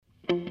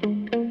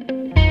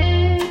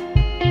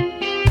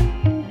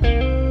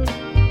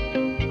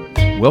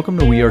Welcome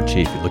to We Are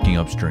Chaffee Looking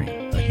Upstream,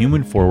 a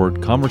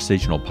human-forward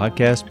conversational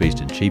podcast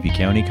based in Chaffee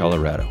County,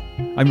 Colorado.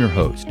 I'm your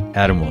host,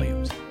 Adam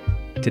Williams.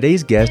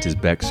 Today's guest is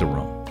Beck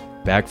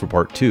Cerón, back for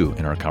part 2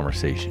 in our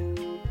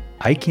conversation.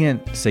 I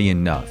can't say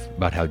enough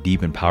about how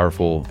deep and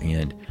powerful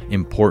and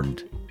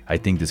important I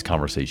think this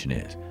conversation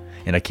is.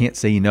 And I can't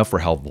say enough for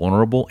how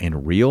vulnerable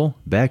and real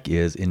Beck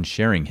is in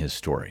sharing his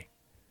story.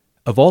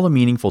 Of all the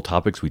meaningful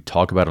topics we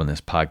talk about on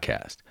this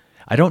podcast,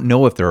 I don't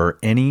know if there are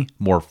any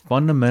more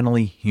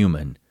fundamentally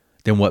human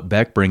than what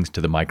Beck brings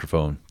to the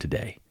microphone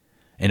today,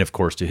 and of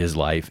course to his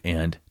life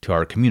and to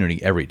our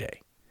community every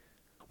day.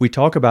 We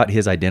talk about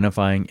his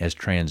identifying as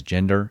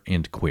transgender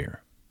and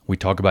queer. We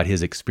talk about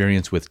his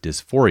experience with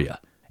dysphoria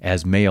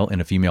as male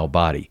in a female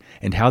body,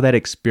 and how that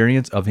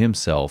experience of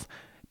himself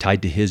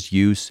tied to his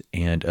use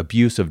and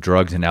abuse of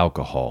drugs and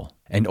alcohol,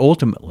 and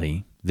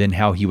ultimately then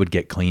how he would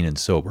get clean and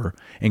sober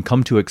and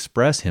come to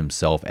express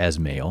himself as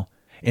male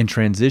and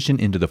transition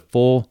into the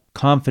full,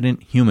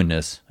 confident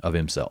humanness of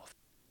himself.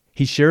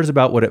 He shares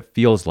about what it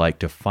feels like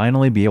to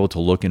finally be able to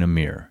look in a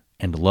mirror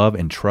and love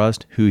and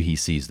trust who he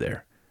sees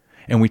there.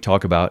 And we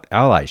talk about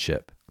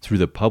allyship through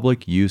the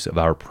public use of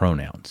our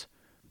pronouns.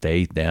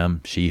 They,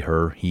 them, she,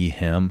 her, he,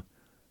 him.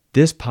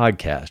 This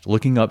podcast,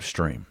 Looking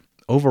Upstream,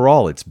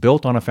 overall it's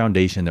built on a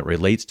foundation that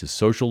relates to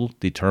social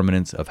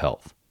determinants of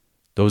health.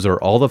 Those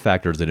are all the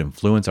factors that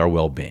influence our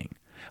well-being,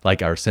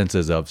 like our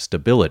senses of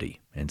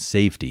stability and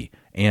safety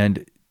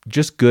and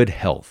just good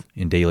health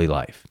in daily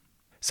life.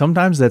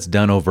 Sometimes that's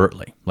done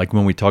overtly, like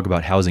when we talk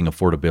about housing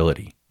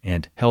affordability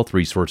and health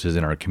resources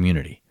in our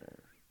community.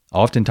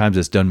 Oftentimes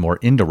it's done more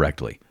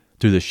indirectly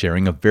through the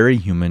sharing of very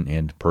human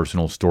and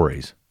personal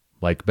stories,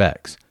 like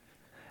Beck's.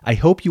 I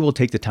hope you will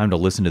take the time to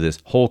listen to this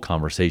whole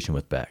conversation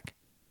with Beck.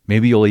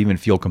 Maybe you'll even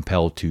feel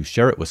compelled to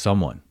share it with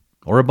someone,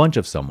 or a bunch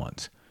of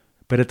someones.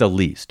 But at the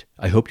least,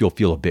 I hope you'll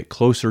feel a bit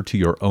closer to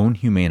your own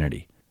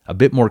humanity, a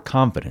bit more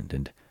confident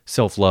and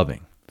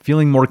self-loving,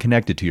 feeling more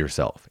connected to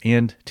yourself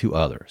and to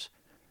others.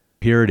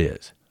 Here it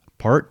is,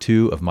 part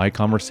 2 of my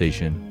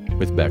conversation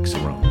with Beck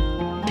Cerón.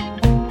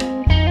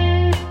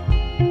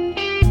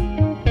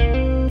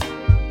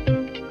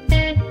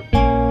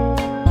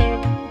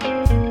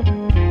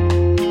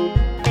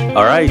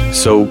 All right,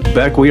 so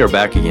Beck, we are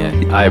back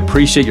again. I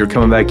appreciate your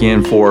coming back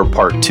in for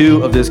part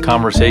 2 of this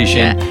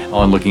conversation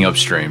on Looking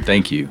Upstream.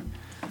 Thank you.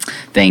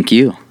 Thank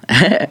you.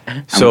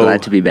 I'm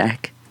glad to be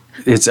back.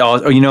 It's all,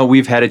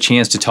 we've had a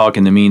chance to talk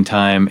in the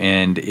meantime,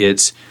 and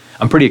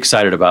I'm pretty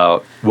excited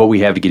about what we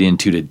have to get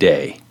into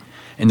today.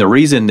 And the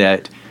reason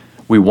that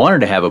we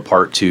wanted to have a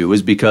part 2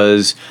 is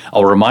because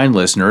I'll remind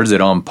listeners that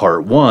on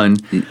part 1,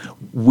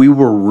 we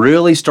were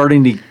really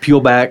starting to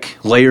peel back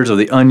layers of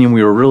the onion.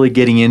 We were really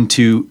getting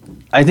into,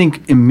 I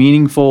think, a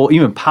meaningful,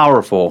 even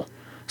powerful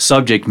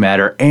subject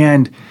matter,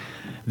 and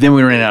then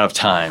we ran out of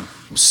time.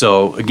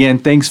 So again,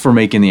 thanks for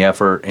making the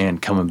effort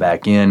and coming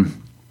back in.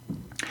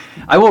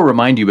 I will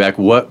remind you back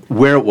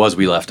where it was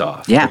we left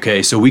off. Yeah.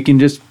 Okay, so we can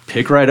just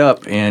pick right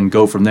up and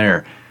go from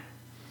there.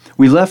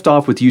 We left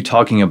off with you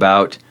talking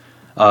about,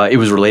 it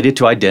was related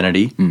to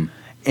identity,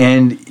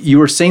 and you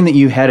were saying that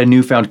you had a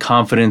newfound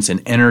confidence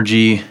and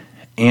energy,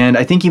 and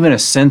I think even a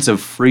sense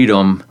of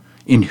freedom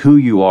in who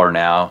you are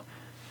now,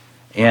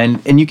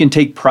 and you can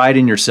take pride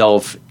in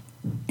yourself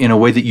in a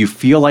way that you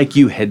feel like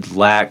you had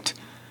lacked,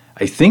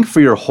 I think, for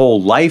your whole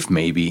life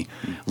maybe,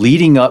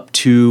 leading up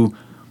to,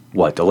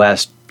 the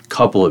last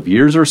couple of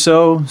years or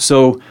so.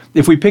 So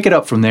if we pick it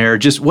up from there,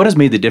 just what has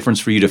made the difference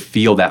for you to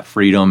feel that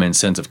freedom and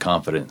sense of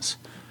confidence?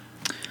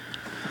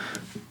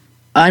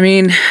 I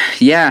mean,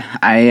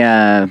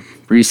 I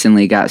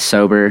recently got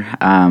sober,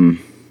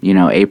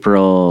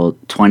 April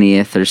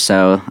 20th or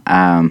so.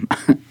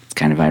 It's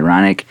kind of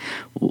ironic.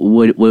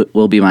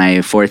 Will be my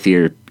 4th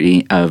year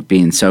of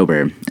being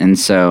sober. And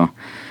so,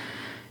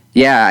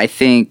 I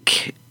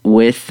think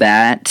with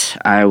that,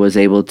 I was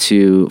able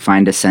to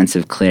find a sense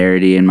of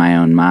clarity in my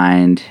own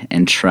mind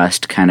and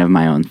trust kind of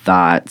my own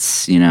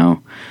thoughts,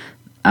 and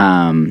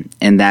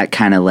that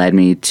kind of led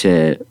me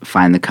to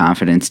find the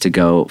confidence to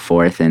go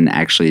forth and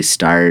actually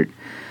start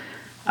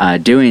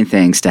doing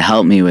things to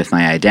help me with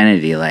my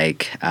identity,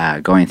 like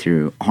going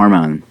through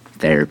hormone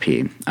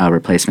therapy,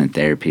 replacement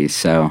therapy.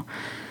 So,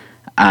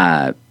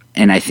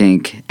 and I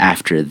think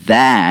after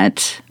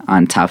that,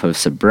 on top of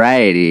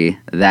sobriety,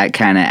 that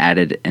kind of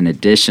added an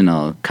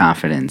additional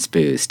confidence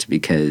boost,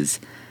 because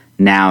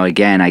now,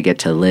 again, I get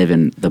to live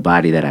in the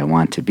body that I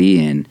want to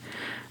be in.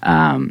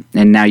 And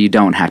now you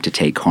don't have to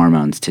take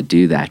hormones to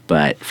do that.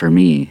 But for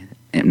me,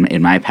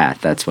 in my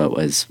path, that's what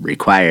was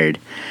required.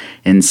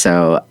 And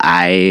so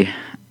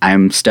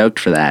I'm stoked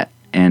for that.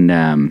 And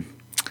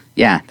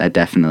that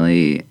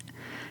definitely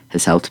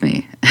has helped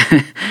me.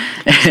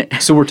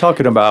 So we're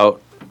talking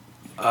about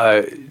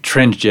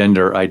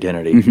transgender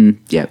identity. Mm-hmm.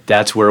 Yep.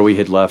 That's where we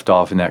had left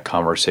off in that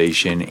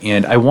conversation.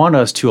 And I want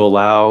us to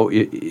allow,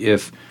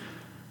 if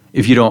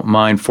you don't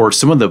mind, for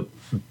some of the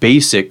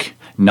basic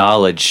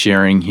knowledge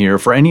sharing here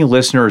for any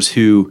listeners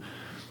who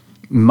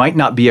might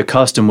not be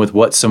accustomed with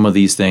what some of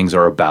these things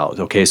are about.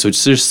 Okay, so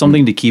it's just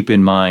something to keep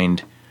in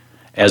mind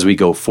as we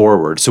go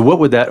forward. So what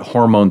would that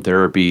hormone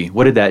therapy,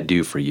 what did that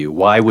do for you?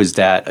 Why was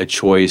that a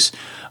choice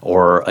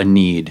or a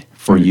need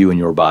for you and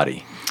your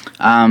body?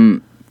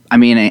 I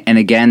mean, and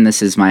again,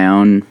 this is my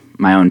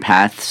own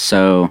path.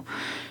 So,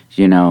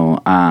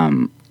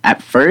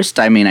 at first,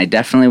 I mean, I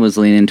definitely was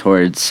leaning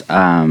towards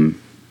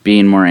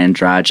being more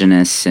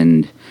androgynous,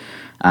 and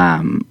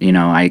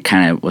I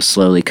kind of was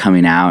slowly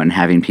coming out and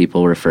having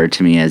people refer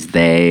to me as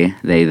they,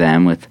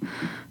 them, with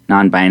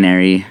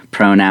non-binary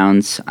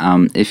pronouns,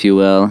 if you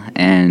will,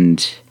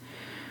 and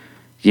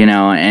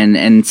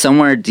and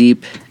somewhere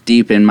deep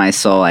in my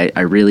soul, I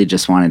really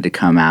just wanted to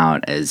come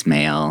out as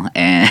male.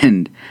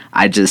 And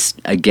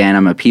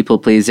I'm a people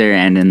pleaser,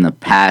 and in the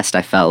past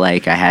I felt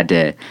like I had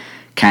to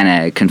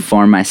kind of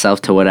conform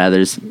myself to what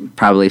others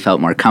probably felt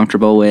more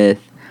comfortable with.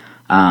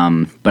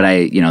 But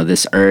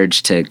this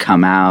urge to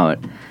come out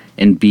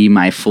and be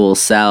my full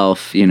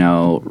self,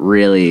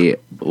 really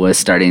was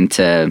starting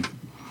to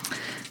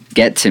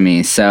get to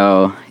me.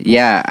 So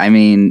yeah, I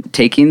mean,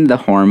 taking the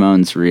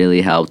hormones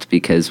really helped,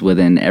 because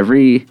within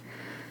every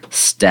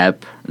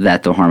step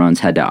that the hormones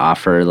had to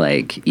offer,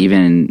 like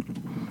even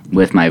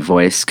with my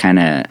voice kind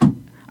of,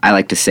 I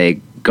like to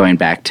say, going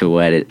to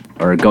what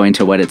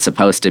it's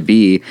supposed to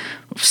be.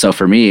 So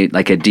for me,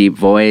 like a deep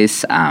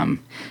voice,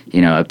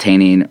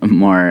 obtaining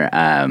more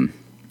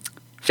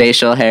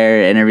facial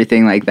hair and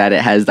everything like that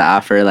it has to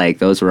offer, like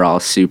those were all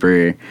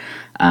super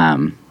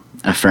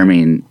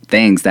affirming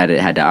things that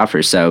it had to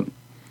offer. So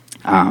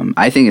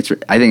I think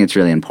it's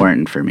really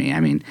important for me. I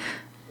mean,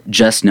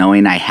 just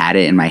knowing I had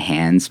it in my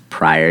hands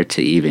prior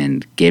to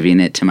even giving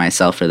it to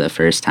myself for the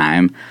first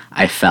time,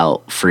 I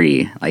felt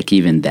free. Like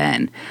even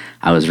then,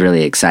 I was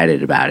really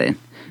excited about it.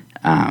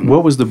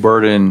 What was the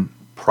burden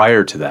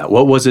prior to that?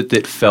 What was it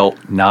that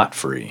felt not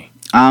free?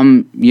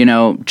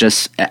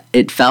 Just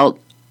it felt,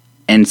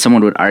 and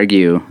someone would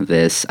argue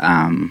this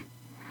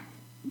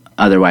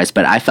otherwise,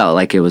 but I felt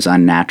like it was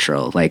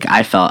unnatural. Like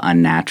I felt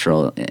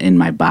unnatural in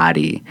my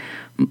body,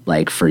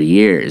 like for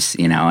years,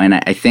 and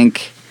I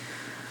think,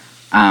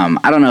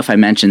 I don't know if I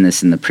mentioned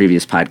this in the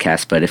previous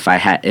podcast, but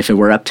if it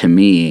were up to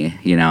me,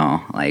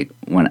 like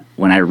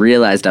when I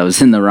realized I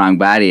was in the wrong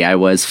body, I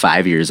was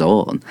 5 years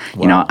old.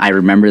 Wow. I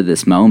remember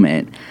this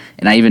moment,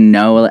 and I even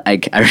know,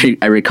 like,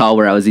 I recall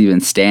where I was even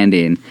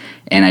standing,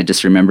 and I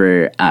just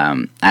remember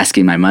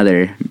asking my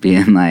mother,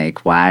 being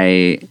like,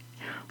 why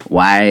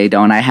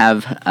don't I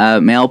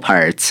have male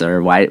parts,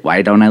 or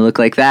why don't I look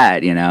like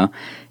that,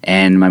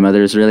 And my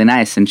mother was really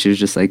nice, and she was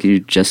just like, you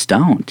just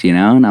don't,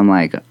 And I'm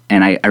like,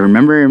 and I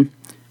remember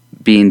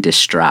being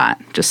distraught,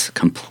 just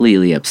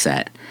completely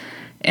upset,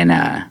 and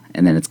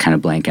then it's kind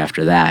of blank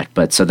after that.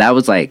 But so that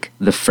was like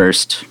the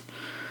first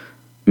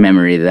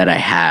memory that I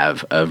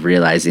have of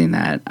realizing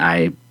that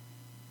I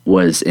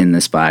was in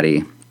this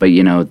body. But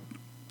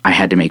I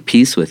had to make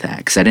peace with that,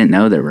 because I didn't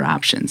know there were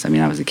options. I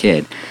mean, I was a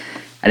kid.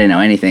 I didn't know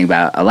anything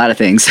about a lot of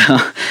things. So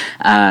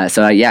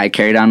I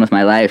carried on with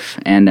my life,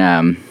 and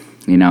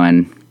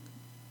and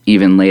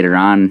even later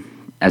on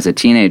as a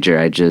teenager,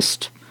 I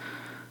just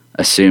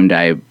assumed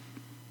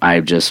I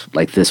just,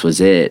 like, this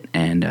was it,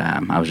 and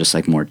I was just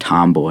like more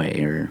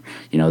tomboy, or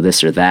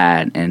this or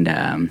that, and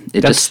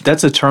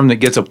that's a term that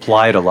gets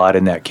applied a lot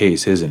in that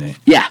case, isn't it?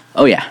 Yeah.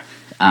 Oh yeah.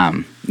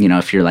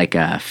 If you're like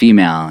a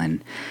female,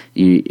 and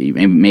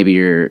maybe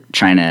you're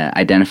trying to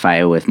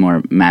identify with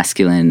more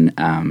masculine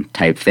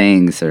type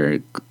things,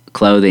 or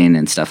clothing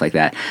and stuff like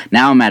that.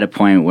 Now I'm at a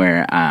point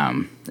where,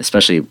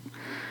 especially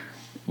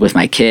with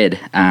my kid,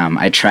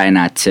 I try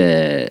not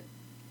to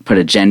put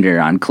a gender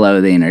on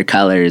clothing or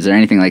colors or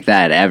anything like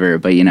that ever.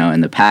 But,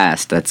 in the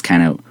past, that's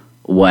kind of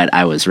what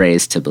I was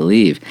raised to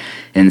believe.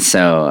 And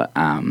so,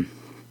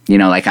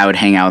 like I would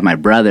hang out with my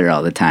brother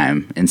all the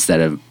time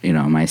instead of,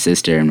 my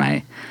sister and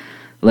my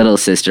little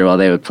sister while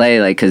they would play,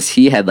 like, because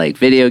he had like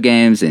video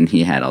games and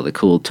he had all the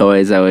cool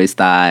toys, I always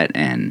thought.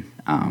 And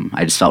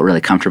I just felt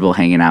really comfortable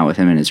hanging out with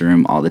him in his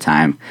room all the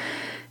time.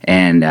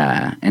 And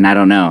I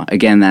don't know,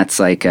 again, that's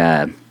like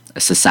a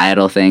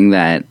societal thing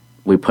that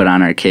we put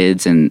on our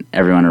kids and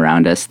everyone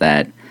around us,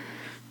 that,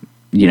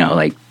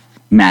 like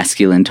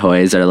masculine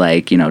toys are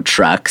like,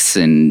 trucks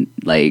and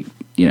like,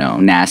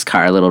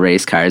 NASCAR little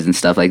race cars and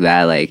stuff like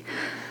that. Like,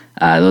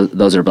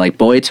 those are like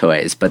boy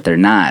toys, but they're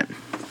not.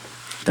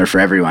 They're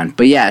for everyone.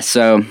 But yeah,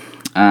 so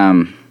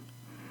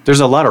there's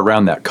a lot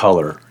around that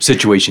color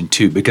situation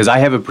too, because I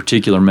have a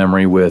particular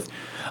memory with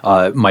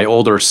my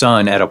older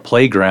son at a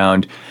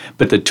playground,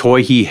 but the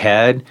toy he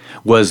had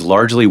was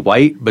largely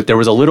white, but there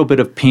was a little bit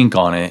of pink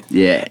on it.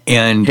 Yeah.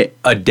 And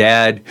a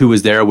dad who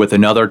was there with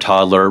another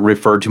toddler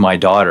referred to my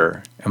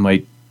daughter. I'm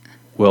like,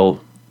 well,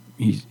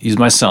 he's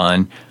my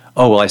son.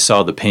 Oh, well, I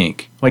saw the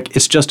pink. Like,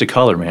 it's just a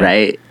color, man.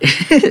 Right.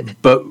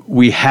 But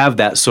we have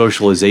that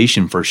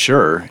socialization for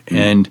sure. Mm.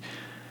 And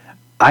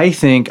I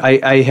think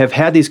I have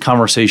had these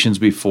conversations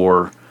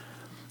before,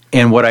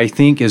 and what I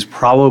think is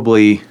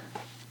probably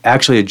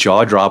actually a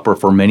jaw dropper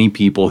for many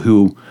people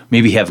who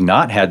maybe have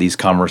not had these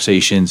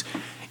conversations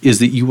is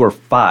that you were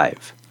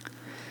 5.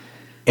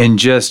 And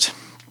just,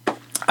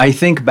 I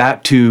think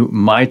back to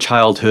my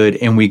childhood,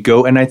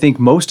 and I think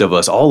most of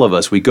us, all of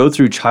us, we go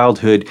through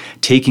childhood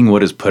taking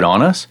what is put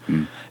on us.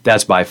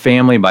 That's by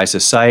family, by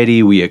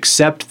society. We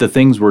accept the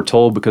things we're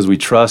told because we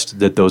trust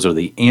that those are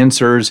the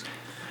answers.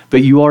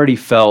 But you already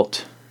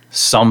felt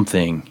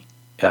something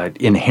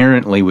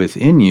inherently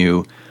within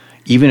you,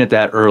 even at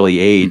that early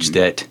age,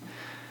 that,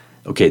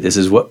 okay, this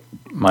is what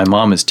my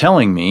mom is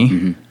telling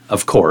me,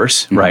 of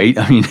course, right?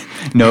 I mean,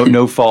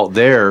 no fault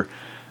there.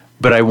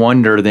 But I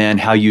wonder then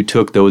how you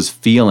took those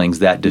feelings,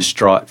 that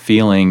distraught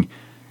feeling.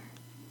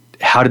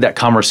 How did that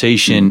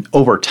conversation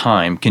over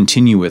time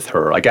continue with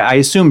her? Like, I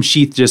assume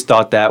she just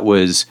thought that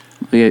was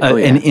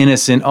an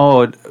innocent,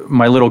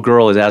 my little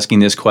girl is asking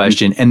this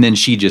question, and then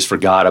she just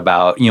forgot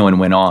about, and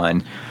went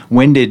on.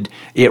 When did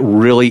it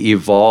really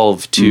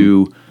evolve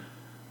to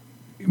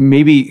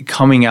maybe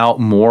coming out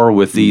more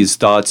with these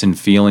thoughts and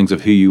feelings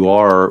of who you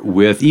are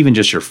with even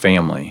just your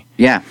family?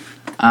 Yeah.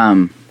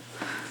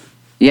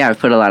 I've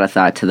put a lot of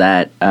thought to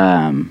that.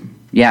 I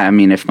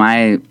mean, if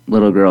my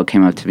little girl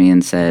came up to me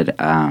and said,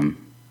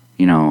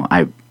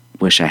 I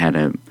wish I had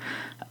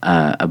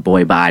a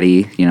boy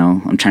body,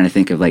 I'm trying to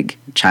think of like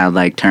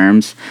childlike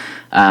terms.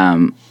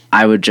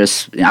 I would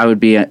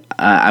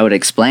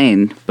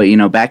explain,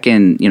 but back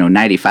in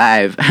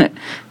 95,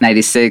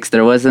 96,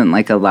 there wasn't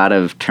like a lot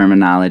of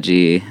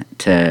terminology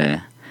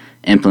to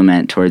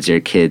implement towards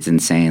your kids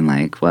and saying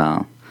like,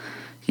 well,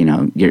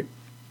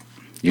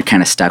 you're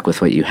kind of stuck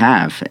with what you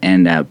have.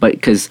 And but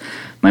because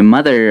my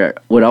mother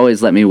would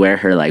always let me wear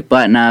her like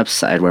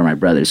button-ups, I'd wear my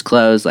brother's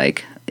clothes.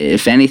 Like,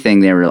 if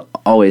anything, they were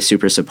always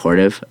super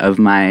supportive of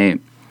my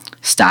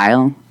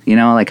style.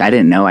 Like, I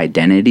didn't know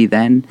identity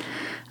then.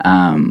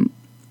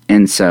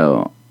 And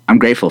so I'm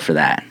grateful for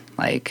that.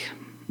 Like,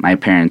 my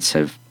parents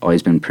have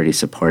always been pretty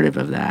supportive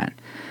of that.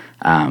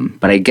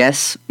 But I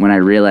guess when I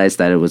realized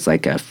that it was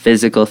like a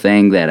physical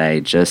thing, that I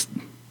just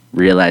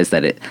realized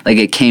that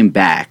it came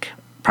back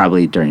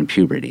probably during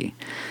puberty.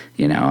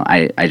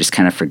 I just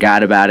kind of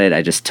forgot about it.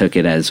 I just took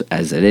it as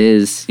it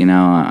is,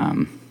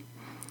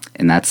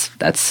 and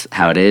that's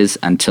how it is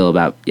until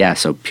about,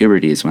 so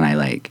puberty is when I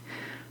like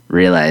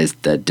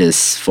realized the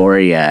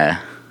dysphoria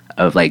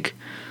of like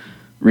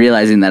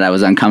realizing that I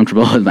was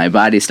uncomfortable with my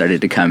body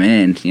started to come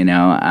in,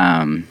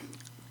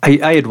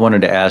 I had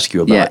wanted to ask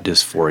you about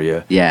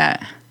dysphoria.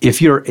 Yeah.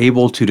 If you're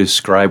able to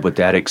describe what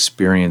that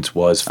experience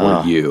was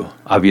for you,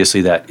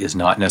 obviously that is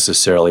not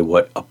necessarily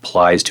what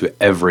applies to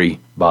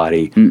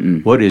everybody.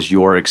 What is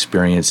your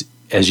experience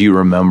as you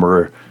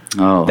remember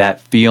that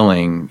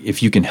feeling,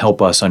 if you can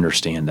help us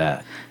understand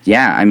that?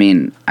 Yeah, I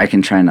mean, I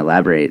can try and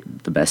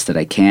elaborate the best that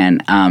I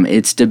can.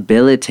 It's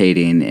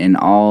debilitating in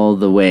all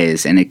the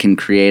ways, and it can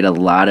create a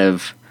lot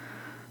of,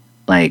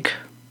 like,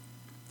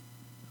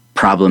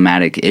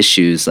 problematic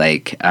issues,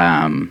 like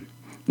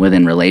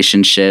within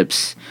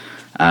relationships,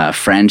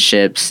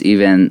 friendships,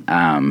 even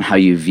how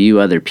you view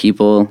other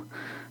people.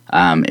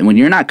 And when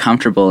you're not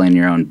comfortable in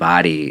your own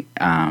body,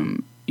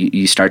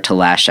 you start to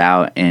lash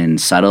out in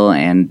subtle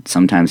and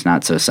sometimes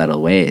not so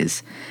subtle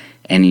ways.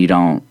 And you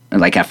don't,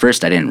 like, at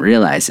first I didn't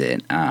realize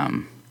it.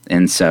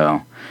 And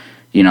so,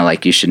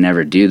 like, you should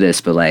never do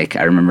this, but like,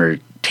 I remember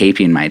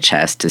taping my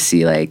chest to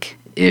see like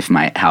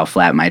how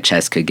flat my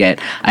chest could get.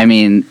 I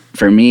mean,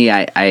 for me,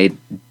 I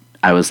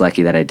was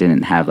lucky that I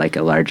didn't have like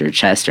a larger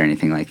chest or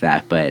anything like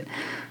that, but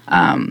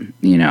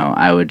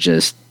I would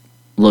just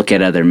look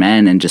at other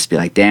men and just be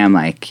like, damn,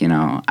 like,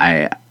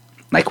 I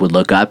like would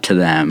look up to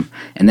them,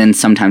 and then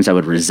sometimes I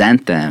would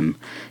resent them,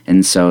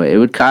 and so it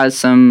would cause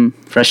some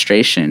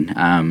frustration.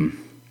 So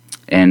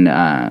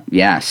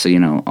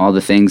all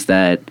the things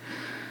that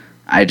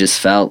I just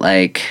felt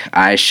like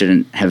I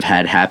shouldn't have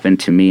had happen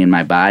to me in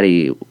my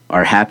body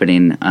are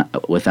happening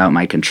without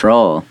my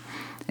control,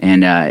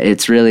 and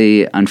it's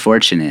really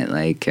unfortunate.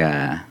 Like,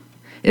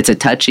 it's a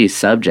touchy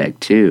subject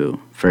too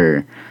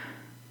for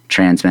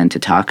trans men to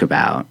talk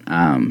about,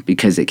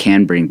 because it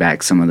can bring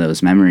back some of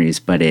those memories,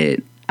 but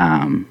it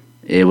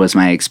was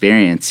my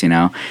experience,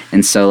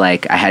 and so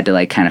like I had to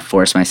like kind of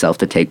force myself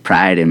to take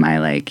pride in my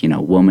like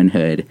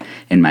womanhood,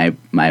 in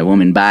my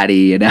woman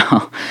body,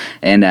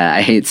 and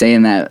I hate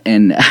saying that,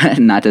 and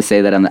not to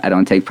say that I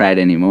don't take pride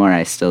anymore.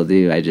 I still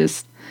do. I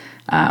just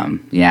I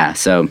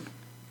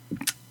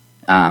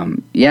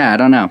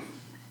don't know.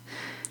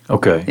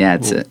 Okay. Yeah,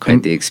 it's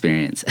quite the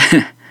experience.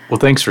 Well,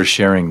 thanks for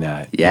sharing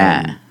that.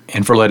 Yeah.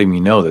 And for letting me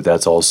know that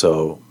that's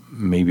also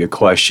maybe a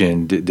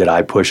question. Did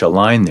I push a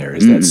line there?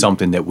 Is that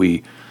something that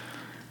we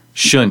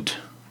shouldn't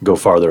go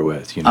farther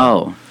with?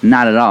 Oh,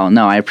 not at all.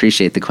 No, I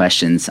appreciate the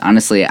questions.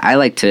 Honestly, I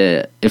like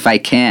to, if I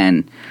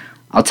can,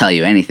 I'll tell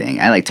you anything.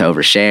 I like to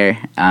overshare.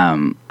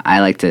 I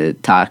like to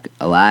talk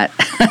a lot.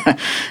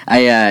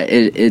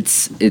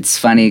 It's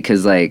funny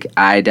because like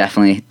I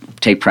definitely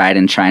take pride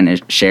in trying to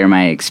share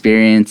my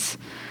experience.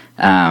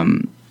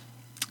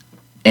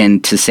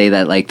 And to say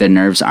that like the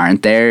nerves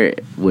aren't there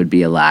would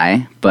be a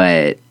lie,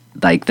 but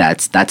like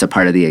that's a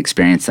part of the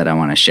experience that I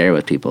want to share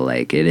with people.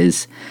 Like it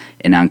is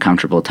an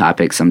uncomfortable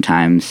topic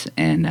sometimes,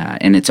 and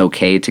it's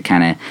okay to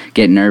kind of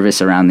get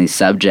nervous around these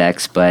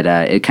subjects, but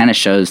it kind of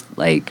shows,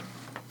 like,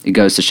 it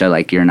goes to show,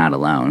 like, you're not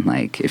alone.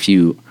 Like, if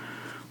you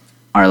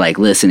are, like,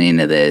 listening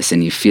to this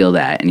and you feel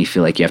that and you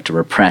feel like you have to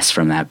repress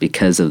from that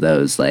because of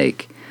those,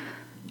 like,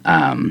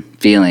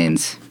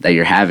 feelings that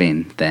you're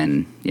having,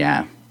 then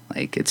yeah,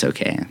 like, it's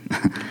okay.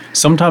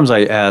 Sometimes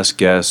I ask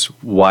guests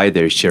why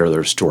they share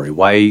their story.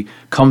 Why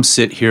come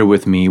sit here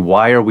with me?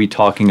 Why are we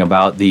talking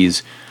about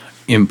these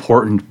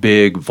important,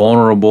 big,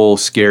 vulnerable,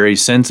 scary,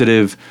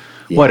 sensitive,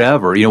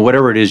 whatever,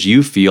 whatever it is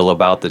you feel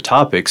about the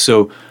topic.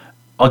 So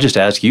I'll just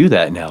ask you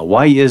that now.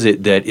 Why is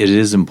it that it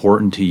is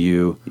important to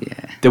you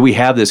that we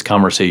have this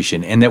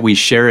conversation and that we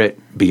share it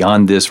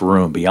beyond this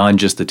room, beyond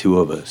just the two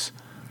of us?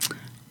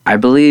 I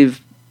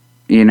believe,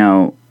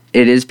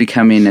 it is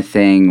becoming a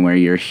thing where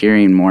you're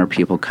hearing more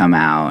people come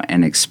out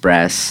and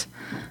express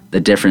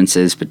the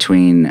differences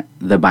between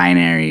the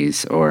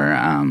binaries, or,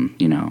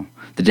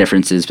 the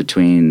differences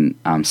between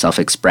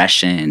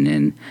self-expression.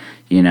 And,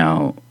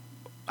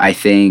 I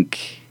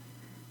think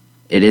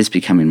it is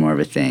becoming more of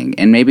a thing.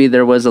 And maybe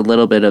there was a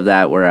little bit of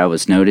that where I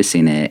was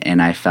noticing it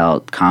and I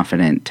felt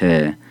confident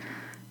to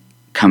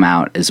come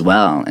out as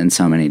well in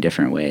so many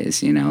different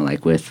ways,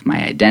 like with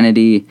my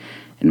identity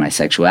and my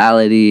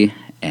sexuality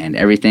and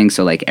everything.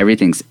 So, like,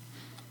 everything's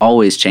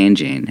always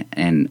changing,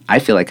 and I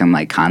feel like I'm,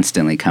 like,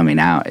 constantly coming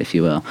out, if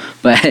you will.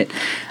 But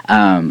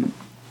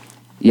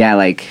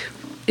like,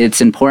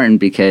 it's important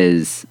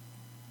because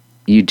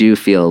you do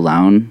feel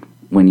alone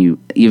when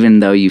even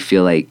though you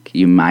feel like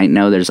you might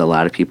know there's a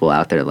lot of people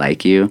out there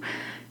like you,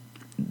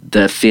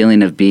 the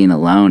feeling of being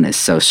alone is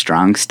so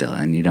strong still,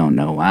 and you don't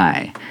know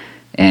why.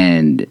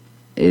 And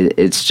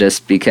it's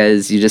just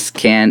because you just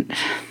can't,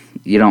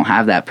 you don't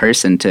have that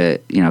person to,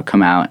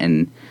 come out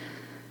and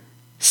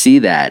see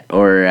that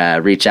or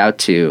reach out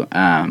to.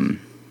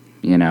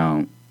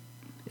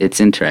 It's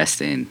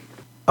interesting.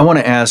 I want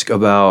to ask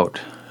about,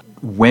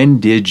 when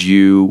did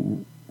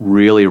you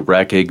really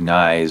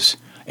recognize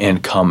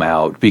and come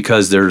out?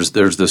 Because there's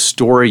the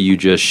story you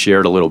just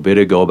shared a little bit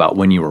ago about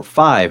when you were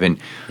 5, and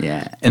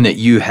that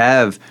you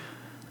have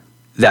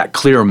that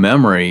clear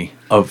memory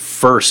of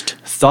first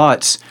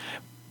thoughts.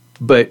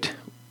 But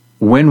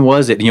when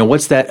was it?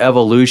 What's that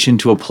evolution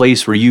to a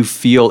place where you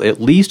feel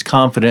at least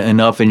confident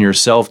enough in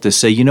yourself to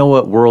say, you know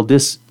what, world,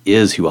 this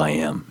is who I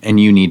am, and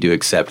you need to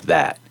accept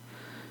that?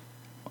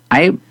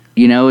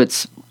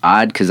 It's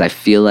odd because I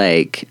feel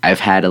like I've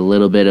had a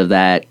little bit of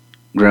that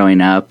growing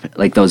up,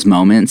 like those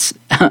moments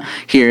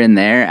here and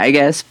there, I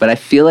guess. But I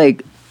feel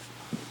like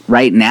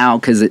right now,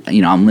 because,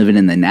 I'm living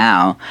in the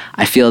now,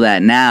 I feel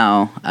that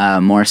now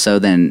more so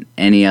than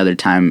any other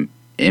time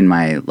in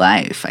my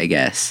life, I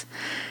guess.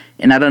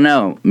 And I don't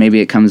know, maybe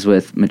it comes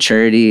with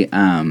maturity,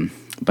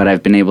 but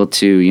I've been able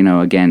to,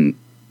 again,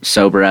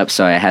 sober up,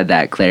 so I had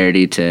that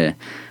clarity to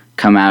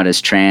come out as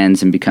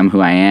trans and become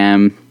who I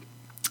am.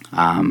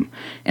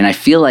 And I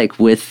feel like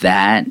with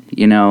that,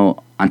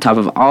 on top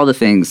of all the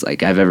things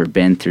like I've ever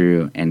been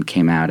through and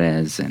came out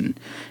as and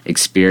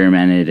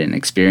experimented and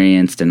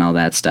experienced and all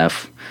that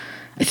stuff,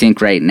 I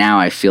think right now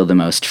I feel the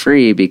most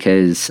free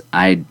because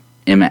I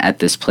am at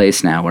this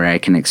place now where I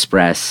can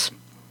express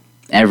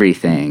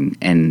everything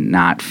and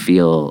not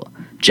feel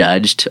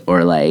judged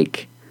or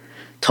like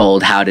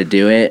told how to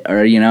do it,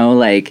 or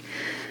like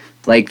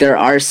there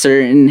are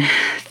certain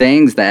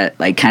things that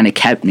like kind of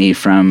kept me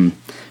from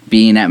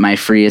being at my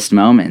freest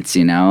moments,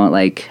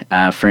 like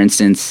for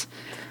instance,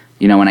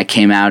 when I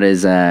came out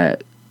as a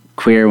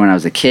queer when I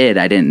was a kid,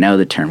 I didn't know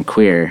the term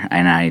queer,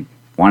 and I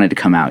wanted to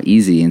come out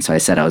easy, and so I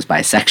said I was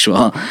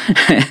bisexual.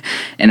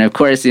 And of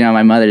course,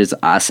 my mother's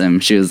awesome.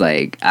 She was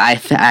like, I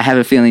have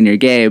a feeling you're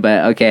gay,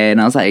 but okay.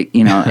 And I was like,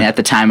 at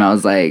the time I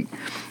was like,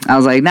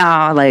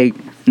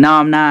 no,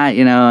 I'm not,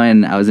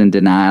 and I was in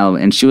denial,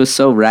 and she was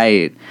so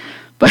right.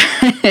 But,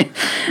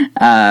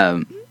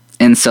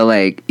 and so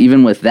like,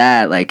 even with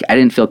that, like, I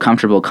didn't feel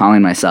comfortable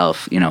calling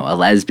myself, a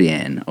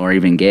lesbian or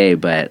even gay,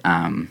 but,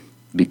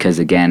 because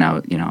again,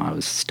 I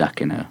was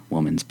stuck in a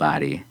woman's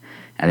body.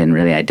 I didn't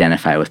really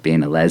identify with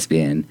being a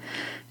lesbian.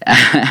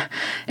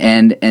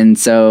 And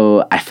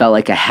so I felt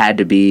like I had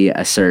to be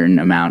a certain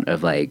amount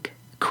of like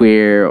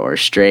queer or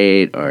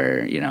straight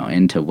or,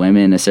 into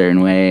women a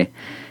certain way.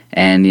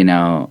 And,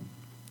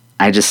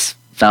 I just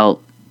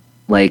felt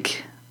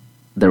like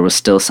there was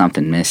still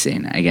something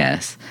missing, I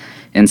guess.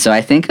 And so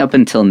I think up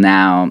until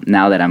now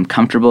that I'm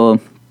comfortable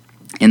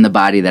in the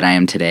body that I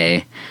am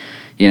today,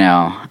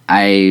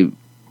 I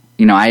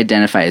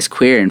identify as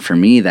queer, and for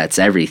me, that's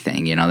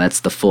everything.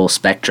 That's the full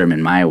spectrum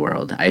in my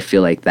world. I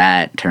feel like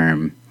that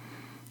term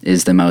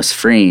is the most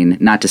freeing,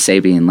 not to say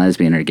being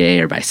lesbian or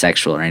gay or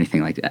bisexual or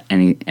anything like that,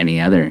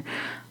 any other.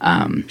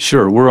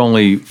 Sure, we're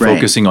only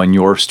focusing on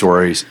your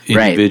stories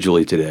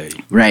individually today.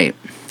 Right.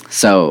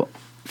 So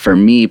for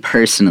me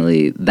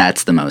personally,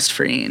 that's the most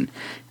freeing,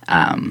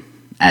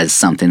 as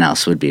something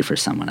else would be for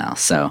someone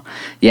else. So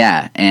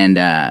yeah,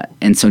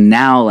 and so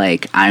now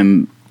like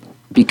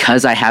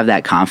because I have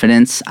that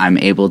confidence, I'm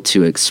able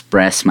to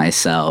express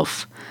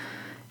myself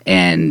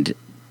and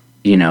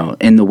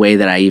in the way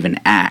that I even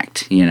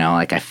act,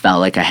 like I felt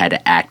like I had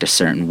to act a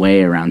certain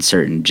way around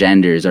certain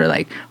genders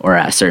or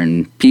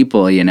certain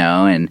people, and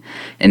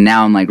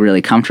now I'm like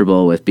really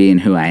comfortable with being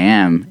who I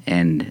am.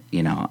 And,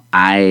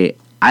 I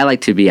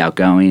like to be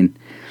outgoing.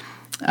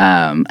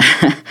 And,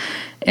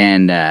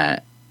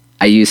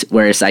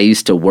 whereas I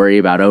used to worry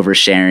about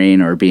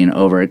oversharing or being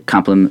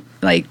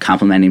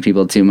complimenting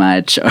people too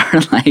much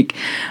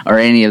or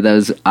any of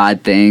those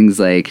odd things.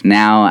 Like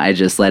now I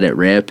just let it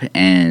rip.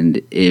 And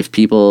if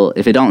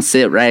it don't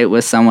sit right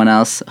with someone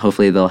else,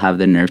 hopefully they'll have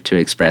the nerve to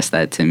express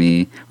that to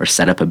me or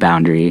set up a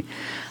boundary.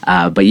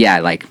 But yeah,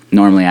 like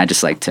normally I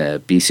just like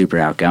to be super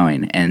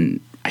outgoing,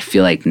 and I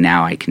feel like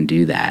now I can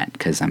do that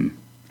because I'm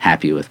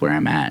happy with where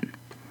I'm at.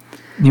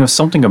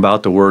 Something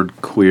about the word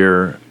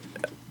queer,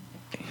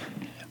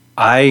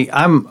 I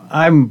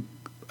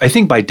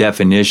think by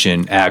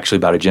definition, actually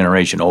about a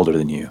generation older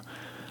than you.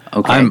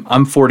 Okay.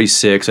 I'm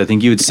 46. I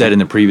think you had said in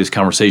the previous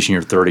conversation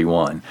you're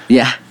 31.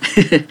 Yeah.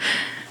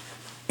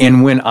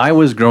 And when I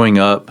was growing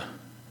up,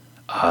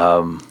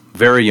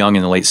 very young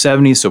in the late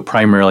 70s, so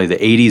primarily the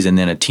 80s, and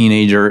then a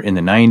teenager in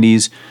the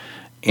 90s,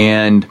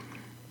 and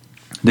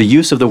the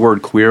use of the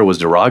word queer was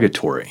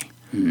derogatory.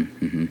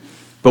 Mm-hmm.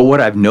 But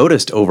what I've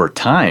noticed over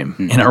time,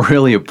 and I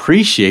really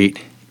appreciate,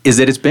 is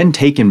that it's been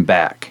taken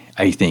back.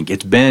 I think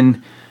it's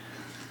been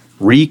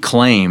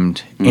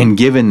reclaimed and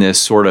given this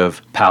sort of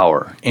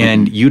power.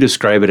 And you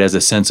describe it as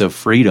a sense of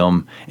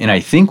freedom. And I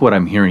think what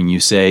I'm hearing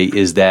you say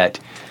is that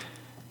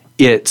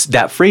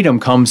that freedom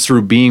comes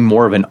through being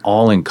more of an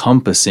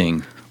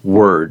all-encompassing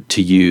word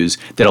to use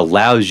that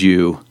allows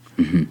you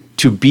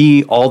to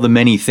be all the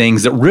many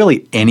things that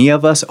really any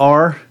of us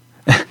are.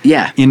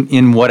 Yeah.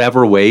 in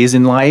whatever ways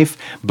in life.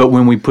 But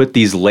when we put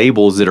these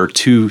labels that are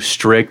too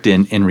strict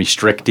and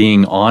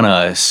restricting on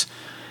us,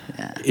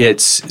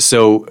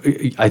 so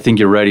I think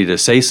you're ready to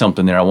say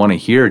something there. I want to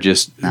hear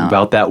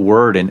about that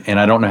word. And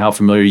I don't know how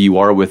familiar you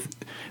are with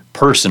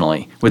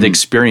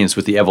experience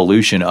with the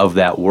evolution of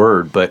that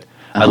word. But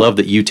I love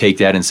that you take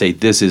that and say,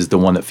 this is the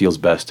one that feels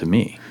best to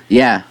me.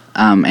 Yeah.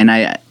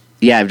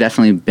 I've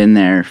definitely been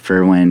there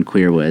for when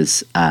queer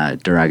was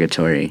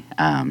derogatory,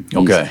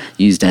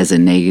 used as a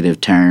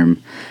negative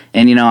term.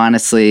 And,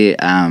 honestly,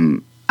 I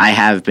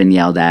have been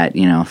yelled at,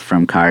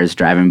 from cars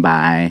driving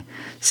by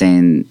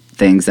saying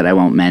things that I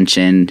won't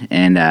mention.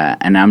 And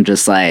I'm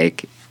just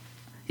like,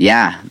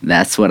 yeah,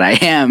 that's what I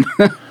am.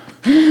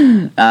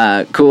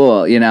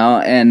 Cool,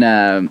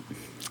 and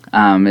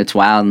it's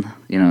wild.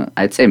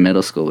 I'd say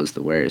middle school was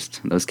the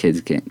worst. Those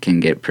kids can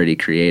get pretty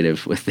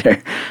creative with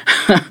their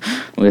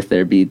with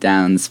their beat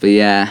downs. But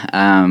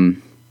I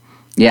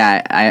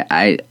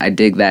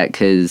dig that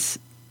because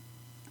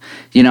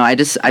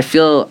I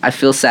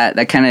feel sad.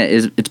 That kind of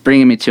it's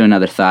bringing me to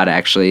another thought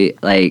actually.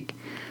 Like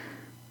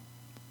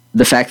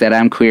the fact that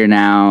I'm queer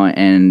now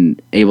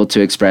and able to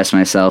express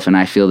myself, and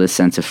I feel this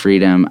sense of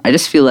freedom. I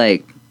just feel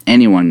like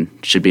anyone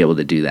should be able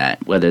to do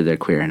that, whether they're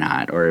queer or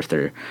not, or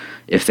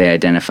if they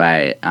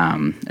identify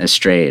as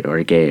straight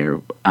or gay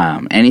or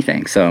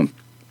anything. So,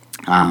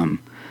 I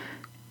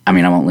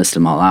won't list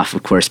them all off,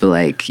 of course, but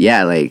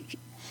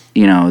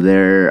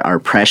there are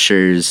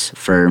pressures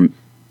for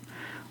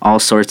all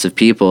sorts of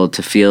people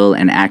to feel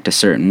and act a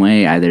certain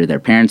way. Either their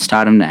parents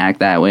taught them to act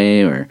that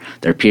way, or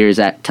their peers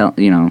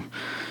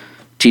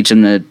teach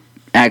them to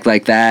act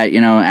like that,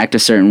 act a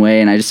certain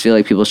way. And I just feel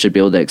like people should be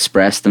able to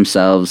express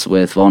themselves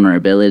with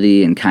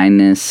vulnerability and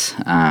kindness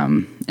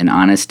and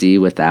honesty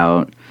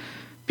without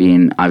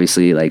being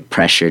obviously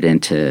pressured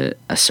into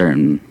a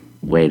certain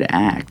way to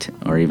act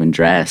or even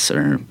dress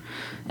or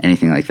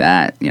anything like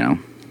that,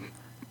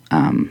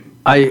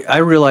 I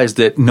realize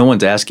that no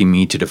one's asking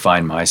me to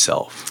define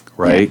myself,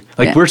 right?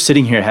 Yeah. We're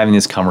sitting here having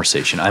this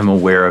conversation. I'm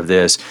aware of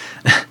this,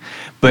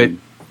 but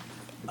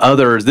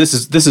others, this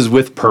is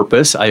with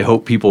purpose. I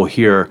hope people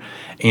hear,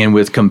 and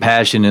with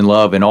compassion and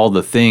love and all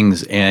the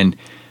things. And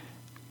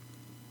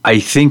I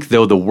think,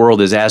 though, the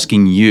world is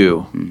asking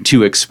you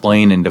to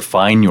explain and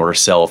define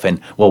yourself.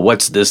 And, well,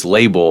 what's this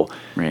label?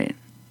 Right.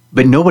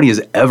 But nobody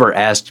has ever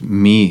asked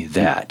me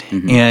that.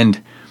 Mm-hmm.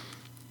 And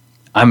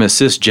I'm a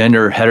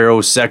cisgender,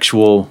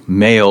 heterosexual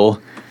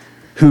male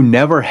who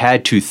never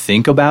had to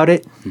think about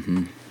it.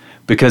 Mm-hmm.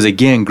 Because,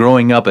 again,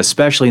 growing up,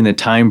 especially in the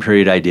time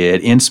period I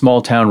did, in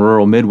small-town,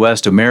 rural,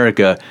 Midwest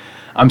America,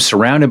 I'm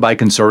surrounded by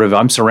conservative.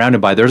 I'm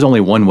surrounded by there's only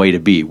one way to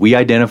be. We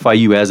identify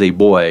you as a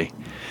boy.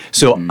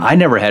 So I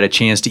never had a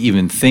chance to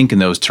even think in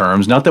those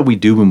terms. Not that we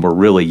do when we're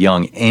really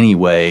young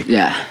anyway.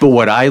 Yeah. But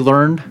what I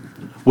learned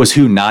was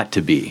who not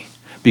to be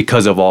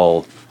because of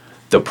all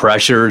the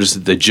pressures,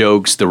 the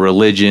jokes, the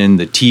religion,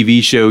 the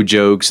TV show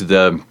jokes,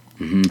 the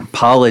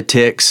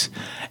politics,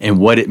 and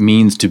what it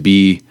means to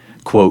be,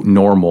 quote,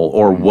 normal,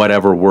 or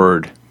whatever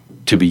word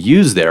to be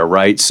used there,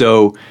 right?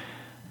 So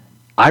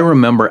I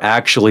remember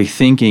actually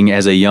thinking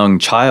as a young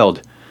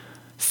child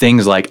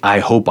things like, I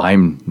hope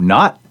I'm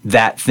not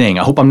that thing.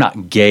 I hope I'm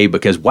not gay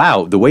because,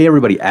 wow, the way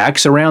everybody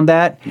acts around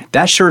that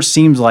sure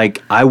seems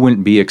like I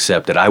wouldn't be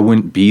accepted. I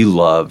wouldn't be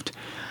loved.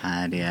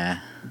 Yeah.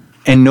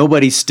 And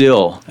nobody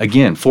still,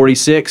 again,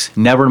 46,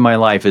 never in my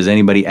life has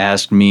anybody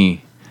asked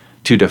me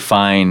to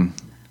define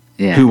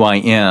who I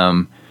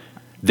am.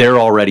 They're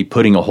already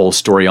putting a whole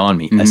story on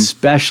me,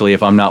 especially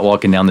if I'm not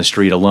walking down the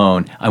street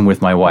alone. I'm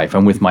with my wife.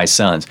 I'm with my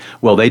sons.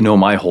 Well, they know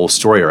my whole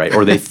story, right?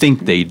 Or they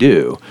think they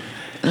do.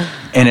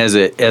 And as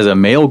a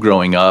male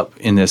growing up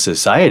in this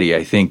society,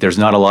 I think there's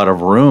not a lot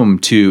of room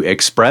to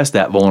express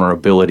that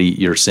vulnerability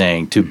you're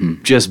saying, to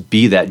just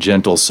be that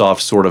gentle,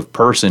 soft sort of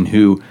person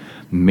who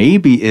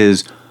maybe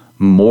is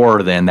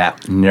more than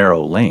that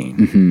narrow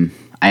lane.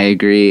 I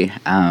agree.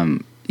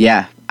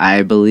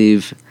 I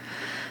believe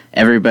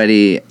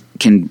everybody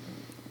can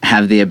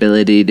have the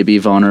ability to be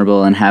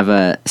vulnerable and have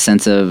a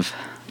sense of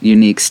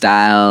unique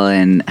style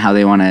and how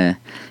they want to,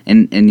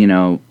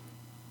 to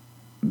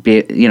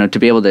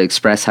be able to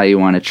express how you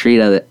want to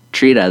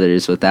treat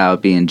others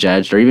without being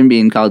judged or even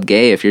being called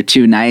gay if you're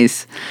too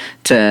nice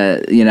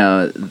to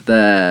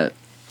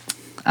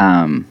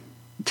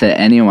to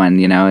anyone.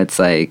 It's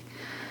like,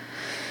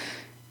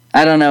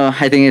 I don't know.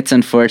 I think it's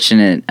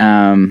unfortunate.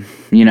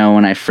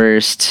 When I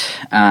first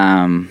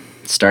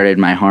started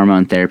my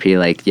hormone therapy,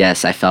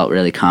 yes, I felt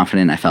really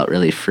confident. I felt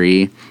really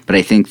free. But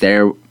I think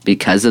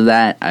because of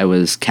that, I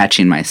was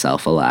catching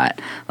myself a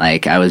lot.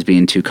 I was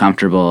being too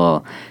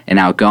comfortable and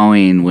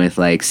outgoing with,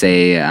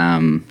 say,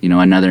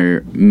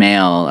 another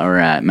male or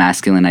a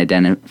masculine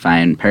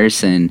identifying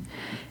person.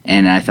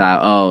 And I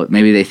thought, oh,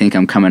 maybe they think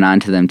I'm coming on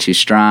to them too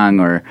strong,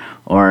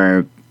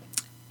 or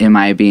am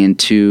I being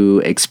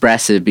too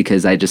expressive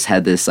because I just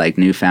had this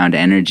newfound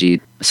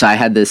energy. So I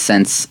had this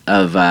sense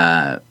of,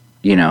 I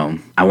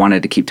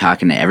wanted to keep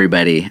talking to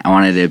everybody. I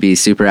wanted to be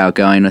super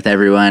outgoing with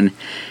everyone.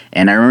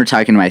 And I remember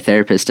talking to my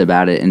therapist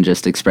about it and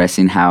just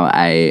expressing how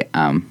I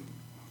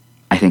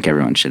think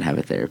everyone should have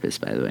a therapist,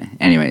 by the way.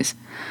 Anyways,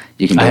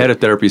 you can. I had a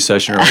therapy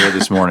session earlier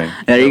this morning.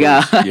 There you go.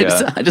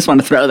 I just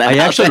want to throw that out. I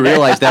actually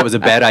realized that was a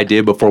bad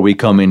idea before we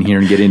come in here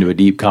and get into a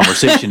deep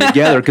conversation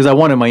together because I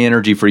wanted my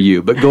energy for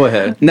you. But go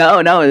ahead.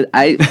 No.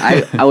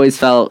 I always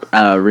felt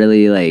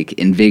really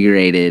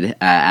invigorated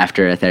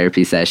after a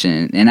therapy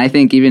session. And I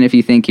think even if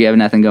you think you have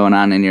nothing going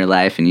on in your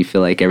life and you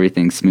feel like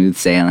everything's smooth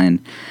sailing,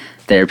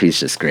 therapy is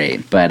just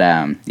great. But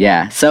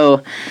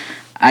so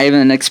I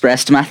even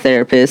expressed to my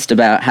therapist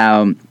about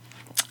how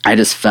I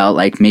just felt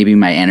like maybe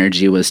my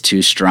energy was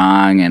too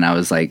strong, and I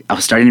was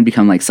starting to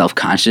become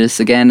self-conscious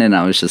again, and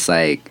I was just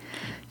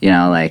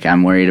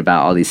I'm worried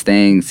about all these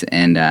things,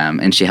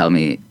 and she held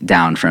me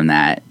down from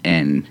that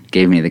and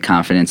gave me the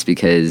confidence,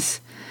 because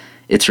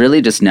it's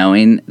really just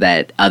knowing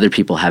that other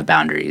people have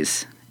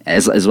boundaries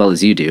as well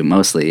as you do,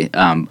 mostly,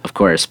 of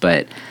course,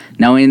 but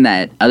knowing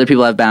that other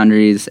people have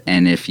boundaries,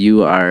 and if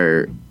you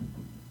are,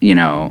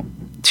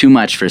 too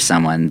much for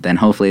someone, then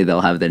hopefully they'll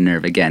have the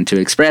nerve again to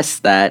express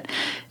that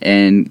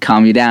and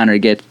calm you down or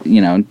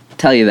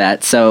tell you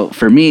that. So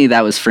for me,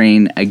 that was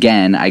freeing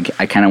again. I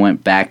kind of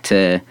went back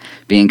to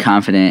being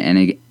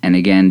confident and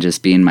again,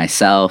 just being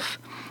myself.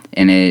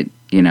 And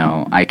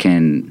I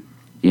can,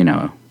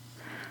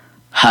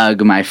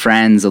 hug my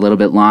friends a little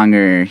bit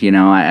longer.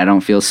 I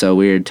don't feel so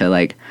weird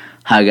to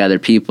hug other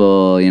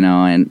people,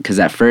 and because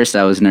at first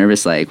I was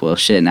nervous, well,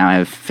 shit, now I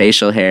have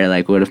facial hair,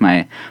 what if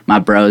my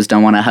bros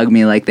don't want to hug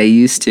me like they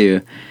used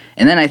to?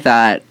 And then I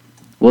thought,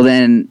 well,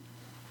 then,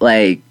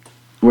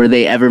 were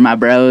they ever my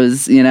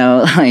bros,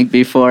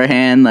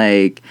 beforehand?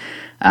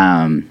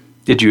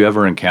 Did you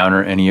ever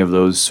encounter any of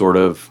those sort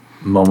of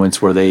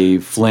moments where they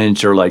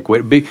flinch or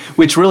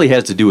which really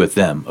has to do with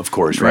them, of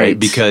course, right?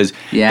 Because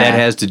that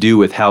has to do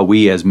with how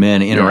we as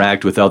men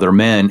interact with other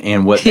men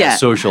and what that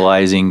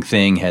socializing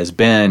thing has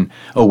been.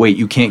 Oh, wait,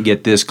 you can't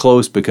get this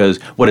close because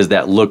what does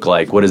that look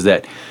like? What does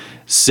that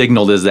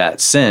signal does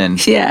that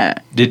send? Yeah.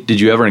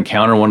 Did you ever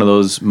encounter one of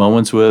those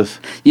moments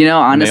with honestly,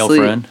 a male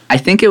friend? I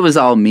think it was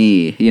all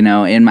me,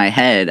 in my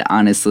head,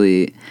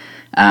 honestly.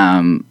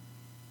 And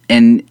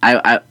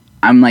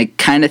I'm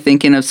kind of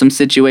thinking of some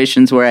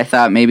situations where I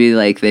thought maybe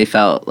they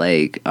felt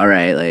all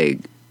right,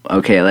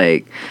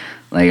 okay,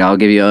 I'll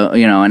give you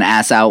an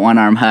ass out one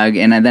arm hug,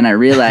 and then I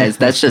realized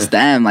that's just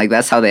them,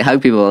 that's how they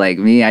hug people.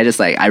 Me, I just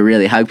I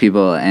really hug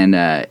people, and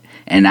I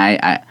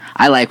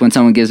like when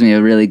someone gives me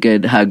a really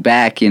good hug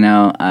back.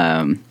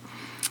 Some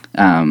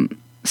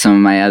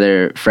of my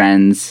other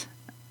friends,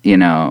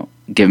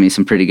 give me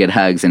some pretty good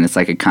hugs, and it's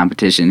a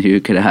competition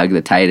who could hug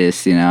the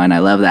tightest, and I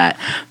love that.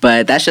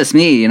 But that's just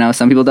me,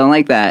 some people don't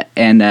like that.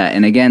 And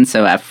again,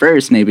 so at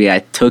first maybe I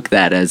took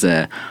that as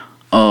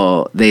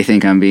they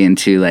think I'm being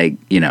too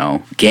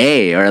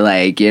gay or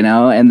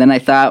and then I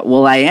thought,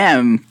 well, I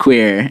am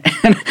queer.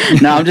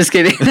 No, I'm just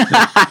kidding.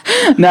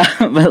 No,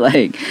 but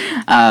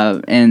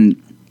and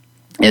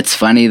it's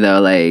funny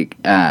though,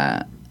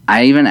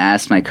 I even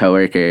asked my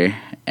coworker,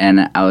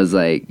 and I was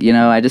I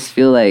just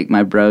feel like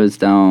my bros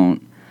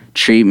don't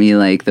treat me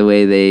the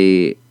way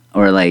they,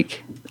 or I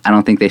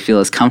don't think they feel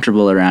as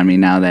comfortable around me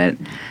now that,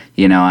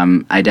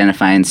 I'm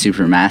identifying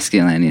super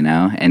masculine,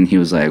 and he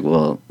was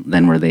well,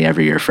 then were they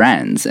ever your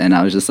friends? And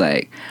I was just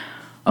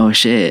oh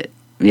shit,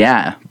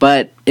 yeah.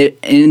 But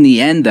in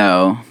the end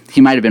though,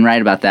 he might have been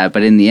right about that,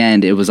 but in the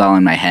end, it was all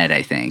in my head,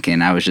 I think,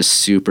 and I was just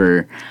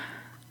super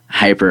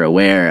hyper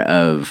aware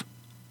of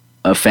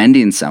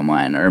offending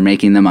someone or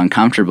making them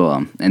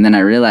uncomfortable. And then I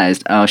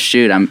realized, oh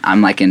shoot,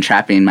 I'm like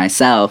entrapping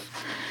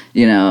myself,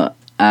 you know.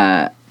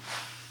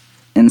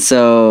 And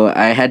so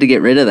I had to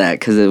get rid of that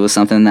because it was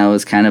something that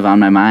was kind of on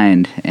my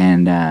mind.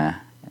 And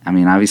I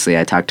mean, obviously,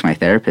 I talked to my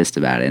therapist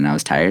about it, and I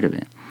was tired of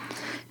it.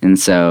 And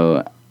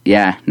so,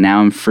 yeah,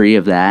 now I'm free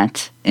of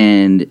that,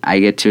 and I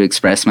get to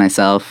express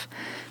myself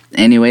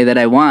any way that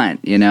I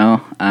want, you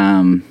know.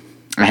 I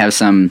have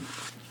some,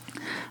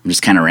 I'm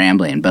just kind of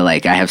rambling, but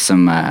like I have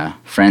some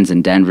friends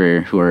in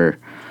Denver who are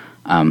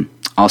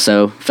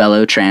also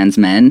fellow trans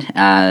men.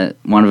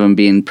 One of them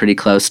being pretty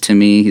close to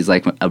me. He's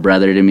like a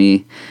brother to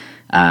me.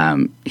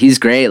 He's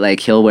great. Like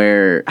he'll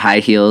wear high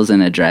heels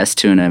and a dress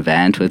to an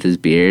event with his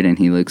beard, and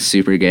he looks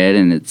super good,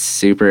 and it's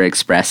super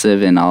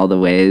expressive in all the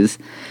ways.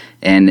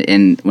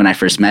 And when I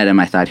first met him,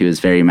 I thought he was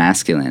very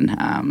masculine.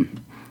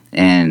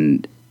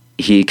 And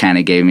he kind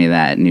of gave me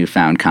that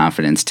newfound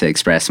confidence to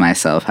express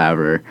myself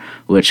however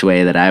which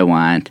way that I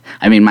want.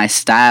 I mean, my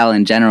style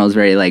in general is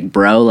very like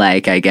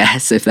bro-like, I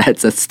guess, if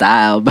that's a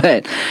style.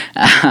 But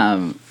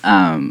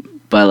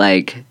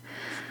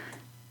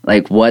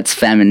like what's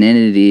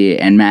femininity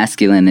and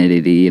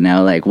masculinity, you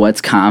know, like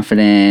what's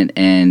confident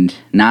and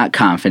not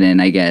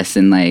confident, I guess,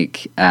 and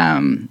like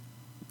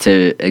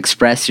to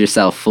express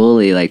yourself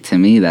fully, like to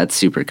me, that's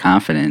super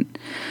confident.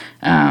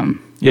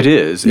 It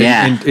is.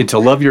 Yeah. And to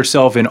love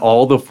yourself in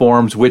all the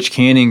forms, which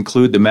can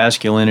include the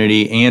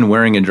masculinity and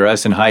wearing a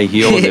dress and high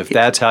heels, if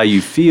that's how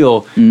you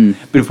feel.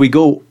 But if we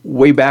go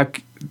way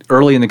back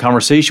early in the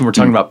conversation, we're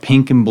talking about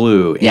pink and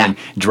blue, and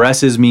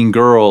dresses mean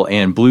girl,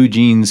 and blue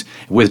jeans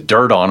with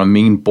dirt on them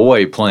mean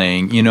boy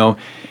playing, you know.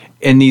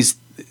 And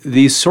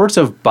these sorts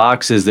of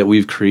boxes that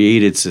we've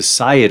created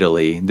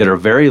societally that are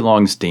very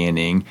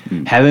long-standing,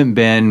 haven't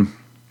been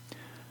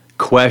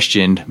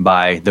questioned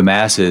by the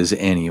masses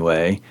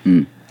anyway.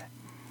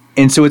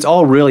 And so it's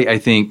all really, I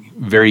think,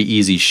 very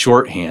easy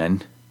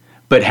shorthand.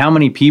 But how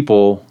many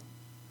people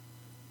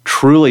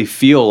truly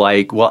feel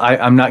like, well,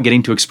 I'm not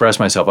getting to express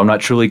myself. I'm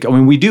not truly, I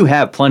mean, we do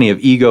have plenty of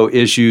ego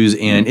issues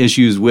and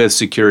issues with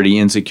security,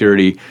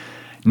 insecurity,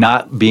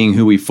 not being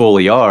who we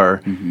fully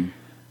are.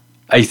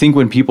 I think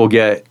when people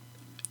get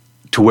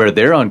to where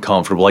they're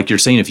uncomfortable, like you're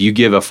saying, if you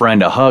give a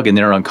friend a hug and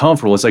they're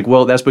uncomfortable, it's like,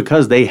 well, that's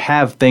because they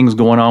have things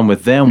going on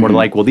with them where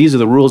like, well, these are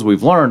the rules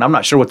we've learned. I'm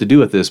not sure what to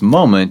do at this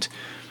moment,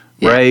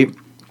 right?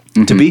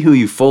 To be who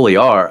you fully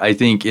are, I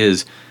think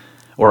is,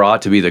 or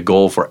ought to be the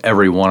goal for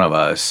every one of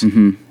us.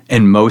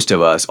 And most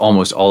of us,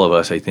 almost all of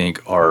us, I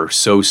think, are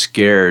so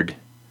scared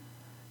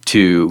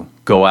to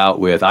go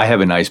out with, I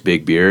have a nice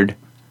big beard.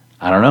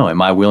 I don't know.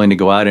 Am I willing to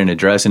go out in a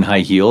dress and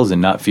high heels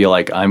and not feel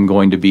like I'm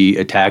going to be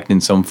attacked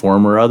in some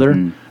form or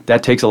other?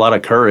 That takes a lot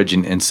of courage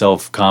and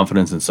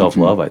self-confidence and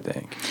self-love, I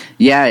think.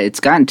 Yeah,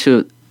 it's gotten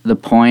to the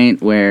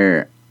point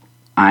where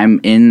I'm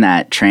in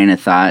that train of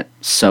thought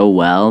so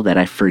well that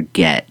I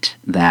forget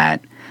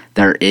that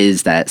there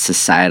is that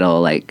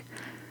societal, like,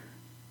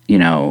 you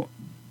know,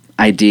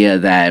 idea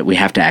that we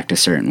have to act a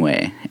certain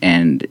way.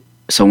 And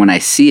so when I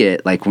see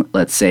it, like,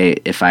 let's say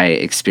if I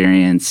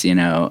experience, you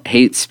know,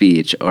 hate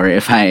speech, or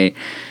if I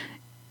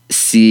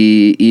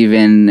see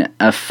even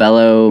a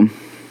fellow,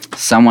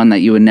 someone that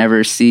you would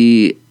never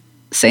see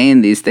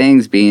saying these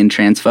things being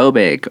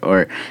transphobic,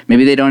 or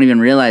maybe they don't even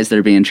realize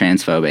they're being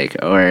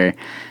transphobic, or,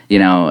 you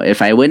know,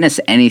 if I witness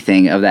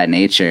anything of that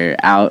nature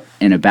out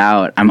and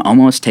about, I'm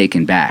almost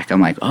taken back.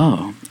 I'm like,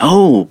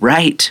 oh,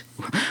 right.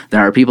 There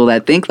are people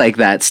that think like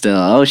that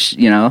still.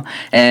 You know,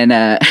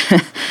 and,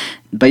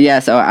 but yeah,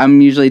 so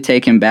I'm usually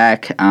taken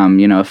back,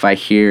 you know, if I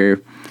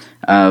hear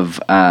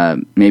of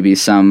maybe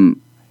some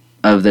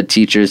of the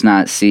teachers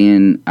not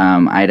seeing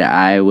eye to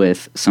eye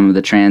with some of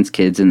the trans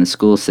kids in the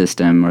school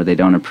system, or they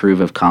don't approve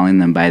of calling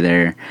them by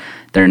their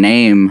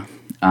name,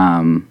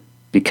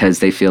 because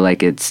they feel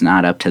like it's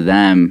not up to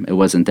them, it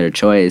wasn't their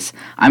choice.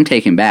 I'm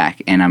taken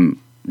back, and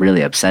I'm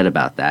really upset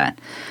about that.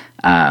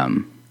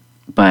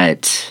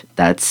 But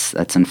that's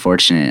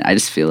unfortunate. I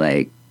just feel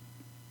like,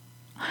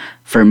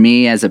 for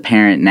me as a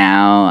parent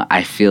now,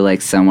 I feel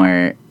like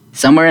somewhere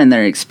in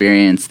their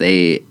experience,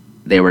 they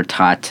were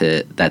taught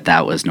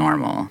that was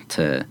normal,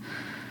 to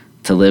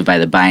live by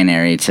the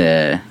binary,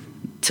 to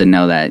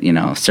know that, you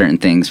know, certain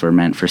things were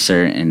meant for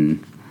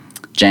certain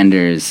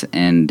genders,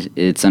 and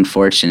it's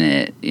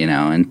unfortunate, you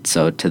know, and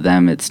so to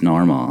them it's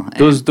normal.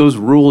 Those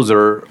rules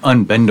are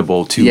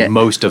unbendable to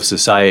most of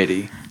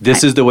society.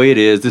 This is the way it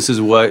is. This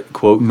is what,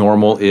 quote,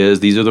 normal is.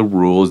 These are the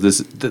rules.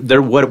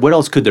 What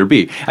else could there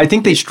be? I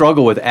think they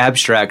struggle with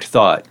abstract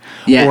thought,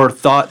 or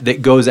thought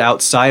that goes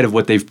outside of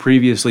what they've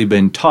previously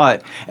been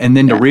taught, and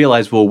then to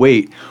realize, well,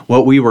 wait,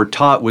 what we were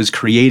taught was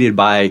created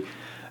by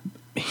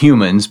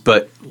humans,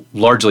 but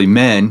largely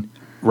men,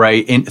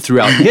 right,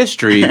 throughout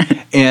history,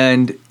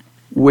 and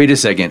wait a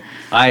second,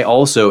 I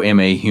also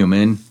am a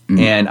human,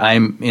 and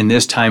I'm in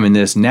this time and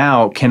this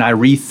now. Can I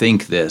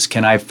rethink this?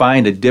 Can I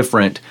find a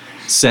different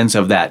sense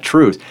of that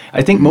truth?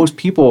 I think most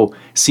people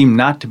seem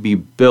not to be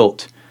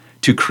built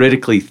to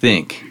critically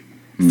think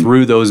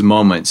through those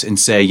moments and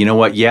say, you know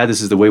what, yeah,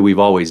 this is the way we've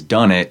always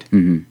done it.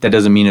 That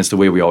doesn't mean it's the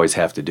way we always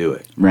have to do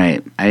it.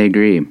 Right. I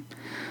agree.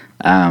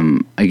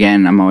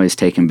 Again, I'm always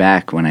taken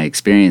back when I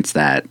experience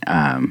that,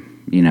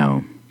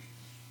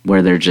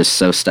 where they're just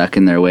so stuck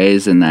in their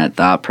ways in that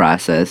thought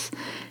process.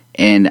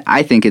 And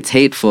I think it's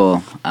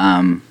hateful.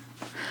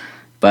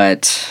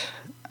 But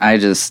I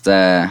just,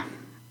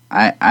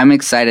 I'm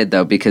excited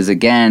though, because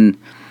again,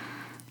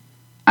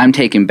 I'm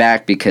taken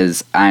back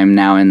because I'm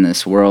now in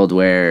this world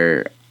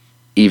where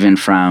even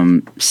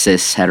from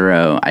cis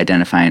hetero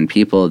identifying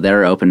people,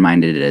 they're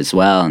open-minded as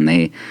well, and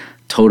they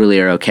totally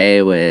are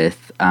okay with,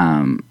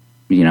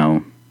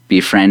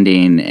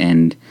 befriending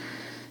and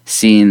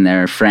seeing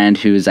their friend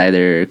who's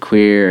either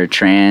queer or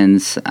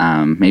trans,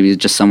 maybe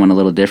just someone a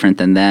little different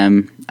than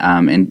them,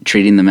 and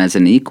treating them as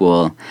an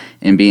equal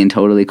and being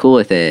totally cool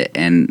with it.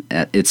 And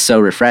it's so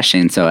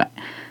refreshing. So,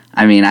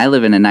 I mean, I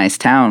live in a nice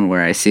town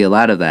where I see a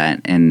lot of that,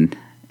 and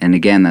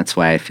again, that's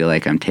why I feel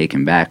like I'm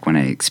taken back when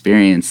I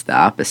experience the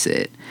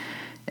opposite.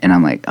 And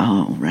I'm like,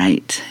 oh,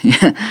 right.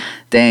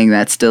 Dang,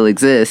 that still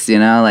exists,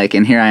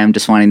 and here I am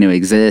just wanting to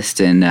exist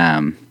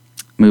and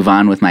move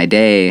on with my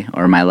day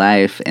or my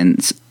life,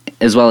 and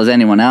as well as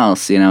anyone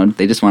else,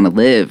 they just want to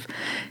live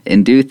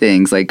and do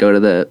things like go to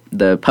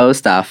the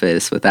post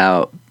office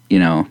without,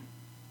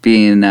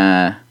 being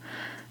at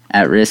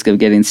risk of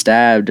getting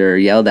stabbed or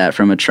yelled at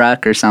from a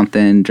truck or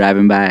something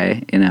driving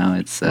by,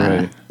 it's,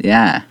 right.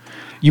 Yeah.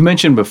 You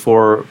mentioned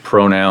before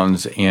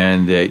pronouns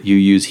and that you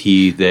use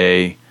he,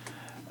 they.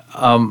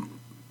 How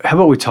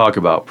about we talk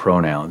about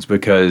pronouns?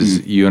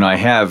 Because you and I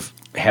have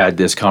had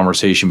this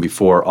conversation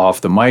before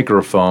off the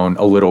microphone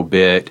a little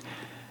bit,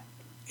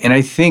 and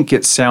I think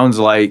it sounds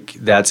like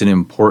that's an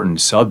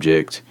important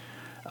subject.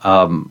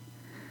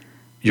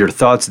 Your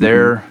thoughts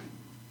there?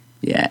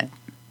 Yeah.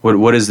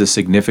 What is the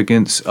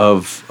significance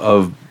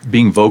of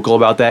being vocal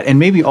about that? And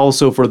maybe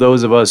also for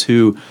those of us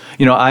who,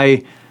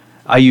 I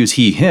use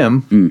he,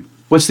 him.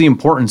 What's the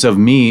importance of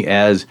me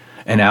as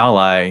an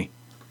ally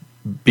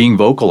being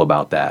vocal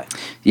about that?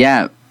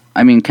 Yeah.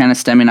 I mean, kind of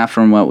stemming off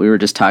from what we were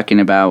just talking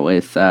about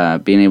with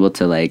being able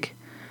to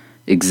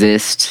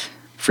exist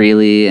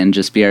freely and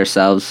just be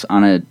ourselves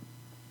on a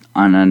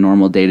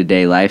normal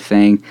day-to-day life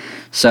thing.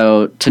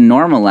 So to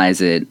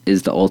normalize it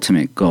is the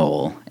ultimate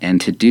goal,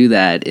 and to do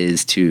that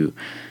is to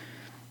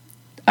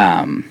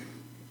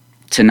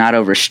not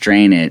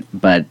overstrain it,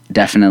 but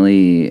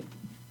definitely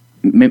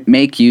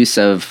make use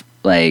of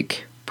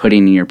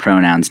putting your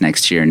pronouns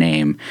next to your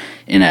name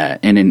in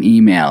an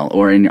email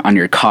or on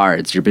your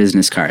cards, your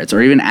business cards,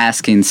 or even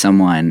asking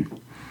someone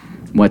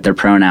what their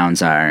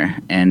pronouns are,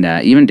 and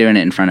even doing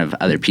it in front of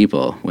other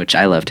people, which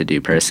I love to do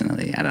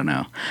personally. I don't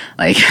know,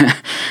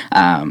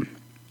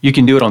 you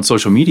can do it on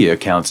social media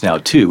accounts now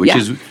too, which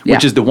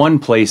is the one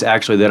place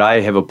actually that I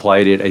have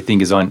applied it. I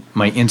think is on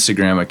my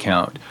Instagram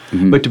account.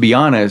 But to be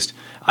honest,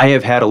 I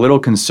have had a little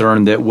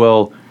concern that,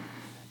 well,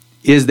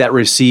 is that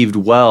received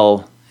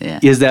well? Yeah.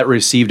 Is that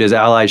received as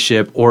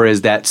allyship, or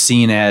is that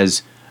seen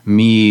as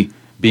me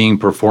being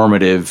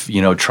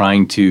performative,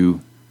 trying to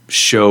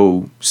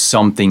show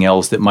something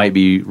else that might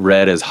be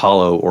read as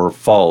hollow or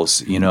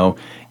false?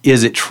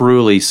 Is it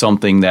truly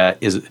something that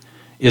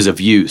is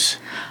of use?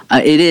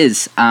 It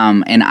is,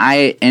 and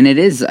it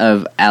is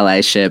of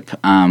allyship.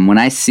 When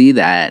I see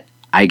that,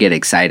 I get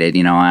excited.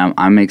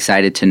 I'm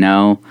excited to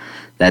know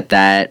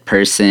that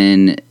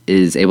person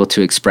is able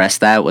to express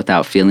that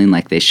without feeling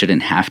like they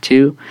shouldn't have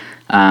to.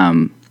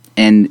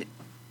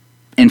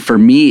 And for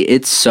me,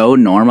 it's so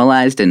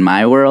normalized in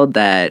my world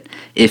that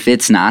if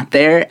it's not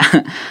there,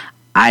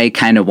 I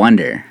kind of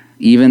wonder.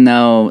 Even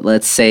though,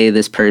 let's say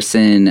this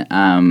person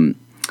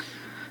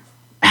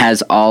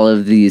has all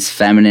of these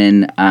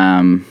feminine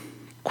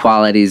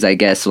qualities, I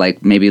guess,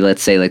 maybe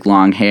let's say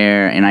long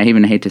hair, and I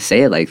even hate to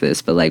say it like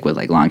this, but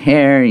with long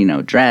hair,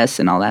 dress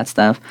and all that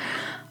stuff,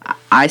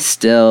 I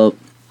still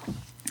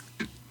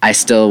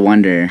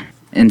wonder.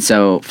 And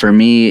so for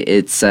me,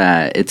 it's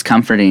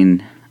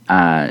comforting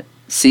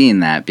seeing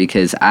that,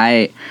 because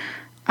I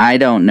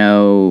don't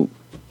know,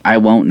 I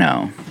won't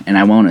know, and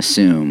I won't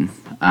assume,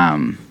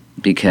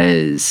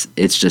 because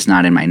it's just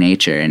not in my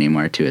nature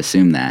anymore to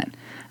assume that.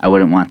 I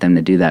wouldn't want them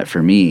to do that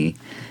for me.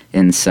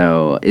 And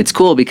so it's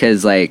cool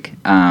because like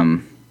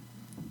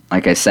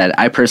I said,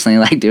 I personally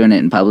like doing it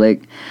in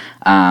public.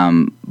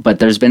 But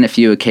there's been a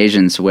few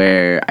occasions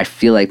where I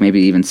feel like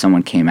maybe even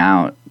someone came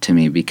out to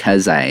me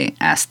because I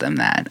asked them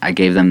that. I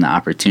gave them the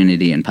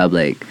opportunity in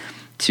public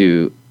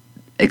to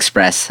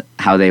express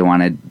how they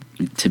wanted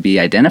to be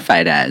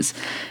identified as.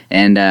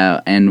 And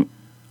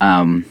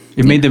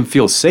it made them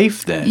feel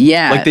safe then.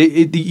 Yeah.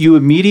 You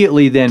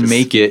immediately then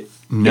make it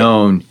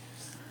known, yeah.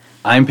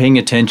 I'm paying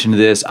attention to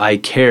this, I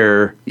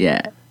care.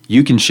 Yeah.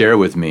 You can share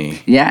with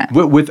me. Yeah.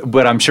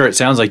 But I'm sure it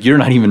sounds like you're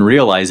not even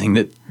realizing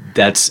that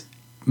that's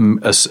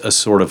a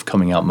sort of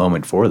coming out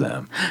moment for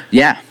them.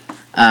 Yeah.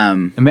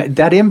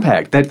 That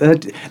impact,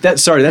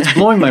 that's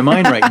blowing my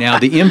mind right now.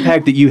 The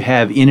impact that you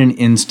have in an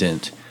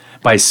instant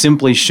by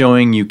simply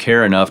showing you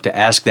care enough to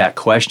ask that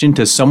question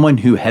to someone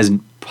who has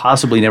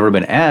possibly never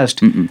been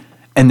asked.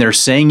 and they're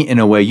saying it in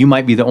a way you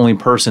might be the only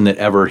person that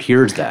ever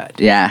hears that.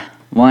 Yeah.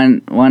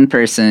 One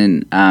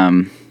person,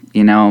 I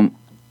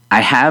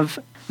have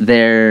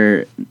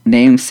their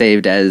name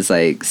saved as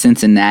like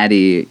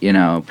Cincinnati,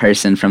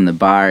 person from the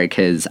bar,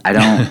 because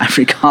I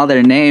recall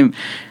their name.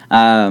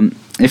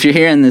 If you're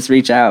hearing this,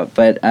 reach out.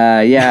 But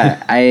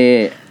yeah,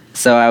 I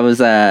used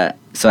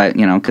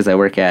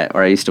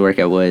to work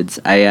at Woods.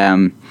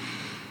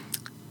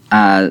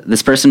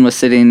 This person was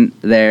sitting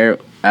there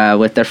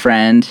with their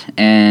friend,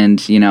 and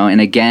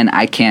again,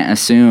 I can't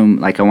assume,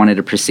 like, I wanted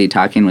to proceed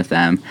talking with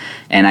them,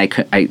 and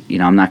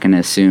I'm not going to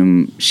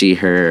assume she,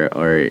 her,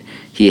 or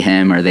he,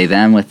 him, or they,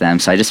 them with them.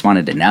 So I just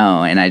wanted to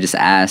know, and I just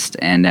asked,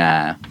 and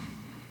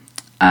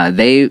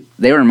they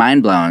were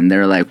mind blown. They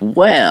were like,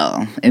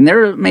 well, and they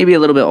were maybe a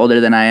little bit older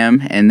than I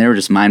am, and they were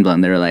just mind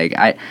blown. They were like,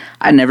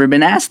 I've never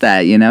been asked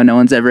that, no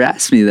one's ever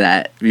asked me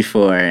that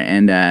before,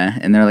 and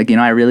they're like,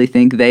 I really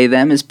think they,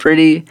 them is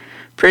pretty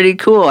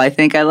cool. I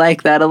think I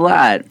like that a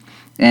lot.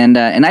 And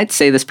I'd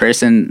say this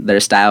person, their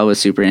style was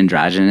super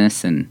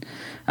androgynous, and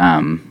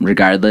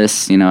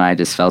regardless, I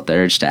just felt the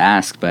urge to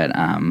ask. But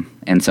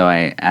and so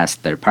I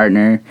asked their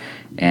partner,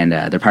 and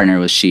their partner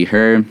was she,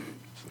 her,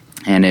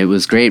 and it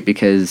was great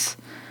because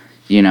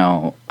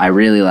I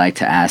really like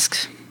to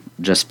ask,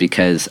 just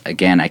because,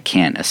 again, I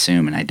can't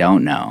assume and I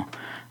don't know.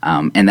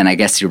 And then I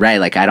guess you're right,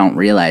 like, I don't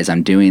realize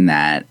I'm doing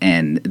that,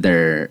 and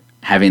they're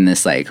having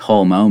this like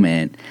whole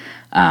moment.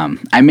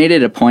 I made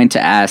it a point to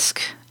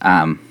ask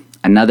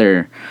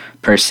another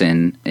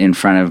person in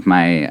front of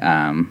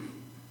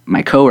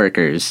my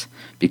coworkers,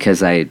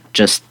 because I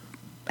just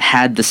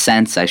had the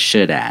sense I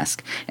should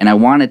ask, and I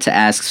wanted to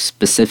ask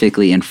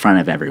specifically in front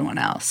of everyone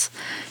else,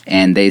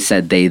 and they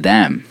said they,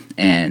 them,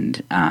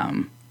 and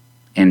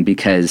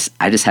because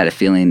I just had a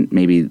feeling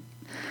maybe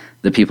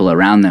the people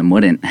around them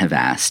wouldn't have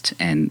asked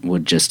and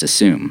would just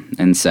assume,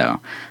 and so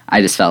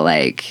I just felt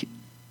like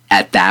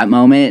at that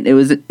moment it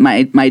was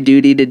my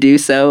duty to do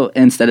so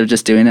instead of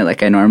just doing it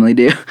like I normally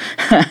do.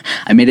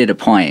 I made it a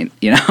point,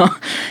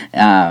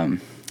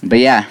 but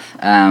yeah,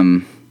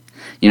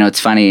 it's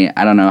funny,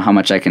 I don't know how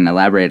much I can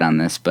elaborate on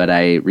this, but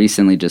I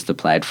recently just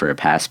applied for a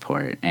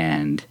passport,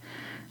 and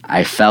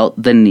I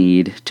felt the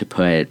need to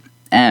put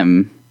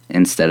M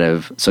instead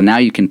of, so now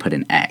you can put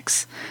an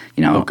X,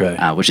 Okay.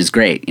 Which is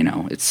great.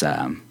 It's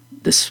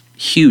this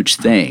huge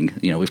thing.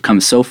 We've come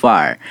so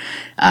far,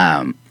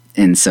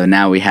 and so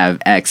now we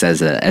have X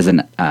as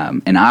an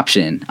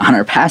option on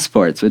our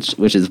passports,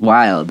 which is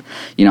wild.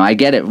 I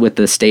get it with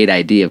the state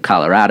ID of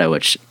Colorado,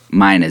 which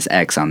mine is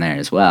X on there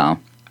as well.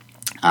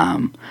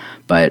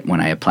 But when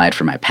I applied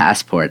for my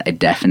passport, I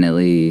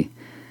definitely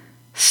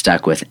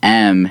stuck with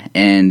M,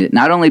 and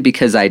not only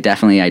because I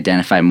definitely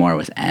identify more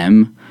with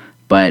M,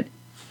 but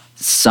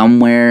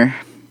somewhere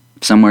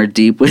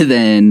deep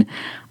within,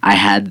 I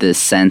had this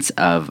sense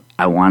of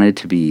I wanted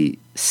to be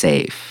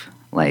safe.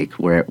 Like,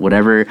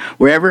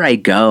 wherever I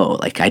go,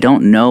 like, I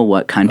don't know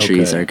what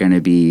countries are going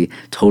to be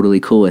totally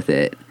cool with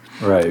it.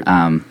 Right.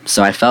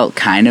 So I felt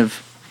kind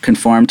of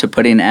conformed to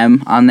putting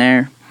M on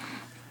there.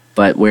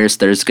 But whereas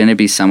there's going to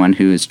be someone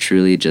who is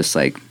truly just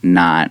like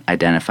not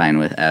identifying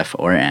with F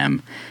or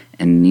M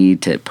and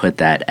need to put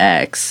that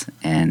X,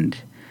 and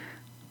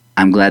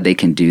I'm glad they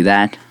can do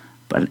that,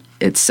 but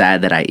it's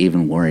sad that I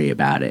even worry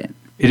about it.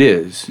 It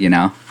is.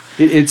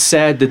 It's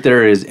sad that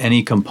there is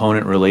any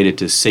component related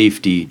to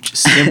safety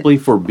just simply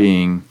for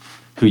being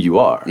who you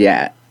are.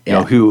 Yeah.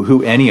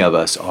 Who any of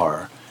us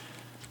are.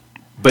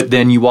 But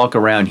then you walk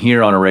around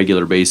here on a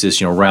regular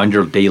basis, around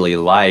your daily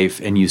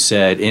life, and you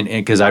said, and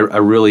because I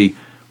really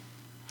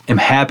am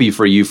happy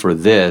for you for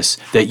this,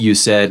 that you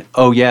said,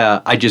 oh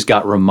yeah, I just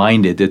got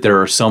reminded that there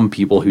are some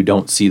people who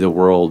don't see the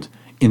world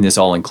in this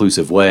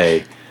all-inclusive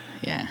way.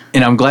 Yeah.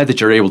 And I'm glad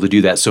that you're able to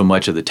do that so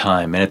much of the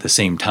time. And at the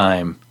same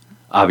time,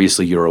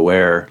 obviously you're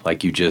aware,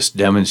 like you just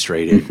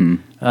demonstrated,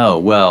 oh,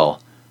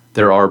 well,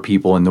 there are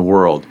people in the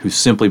world who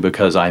simply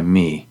because I'm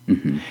me.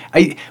 Mm-hmm.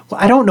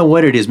 I don't know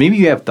what it is. Maybe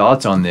you have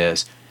thoughts on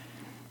this,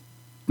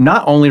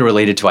 not only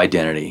related to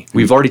identity.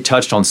 We've already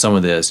touched on some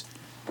of this.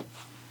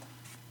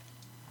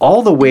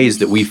 All the ways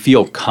that we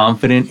feel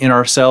confident in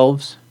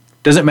ourselves,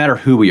 doesn't matter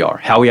who we are,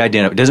 how we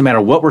identify, doesn't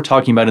matter what we're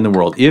talking about in the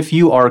world. If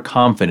you are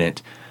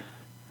confident,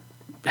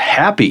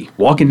 happy,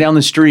 walking down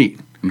the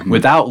street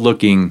without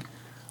looking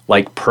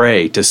like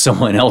prey to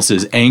someone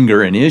else's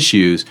anger and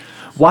issues,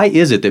 why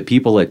is it that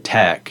people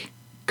attack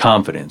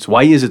confidence?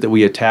 Why is it that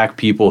we attack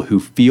people who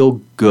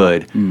feel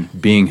good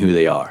being who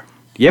they are?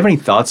 Do you have any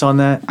thoughts on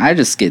that? I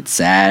just get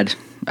sad.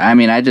 I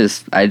mean, I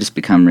just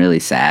become really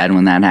sad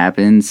when that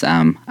happens.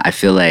 I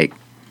feel like,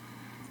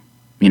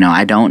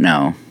 I don't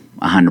know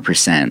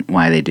 100%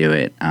 why they do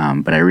it,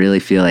 but I really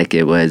feel like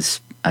it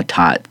was a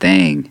taught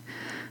thing.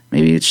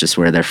 Maybe it's just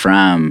where they're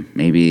from.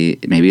 Maybe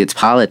it's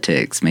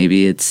politics.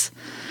 Maybe it's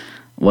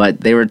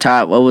what they were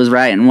taught, what was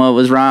right and what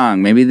was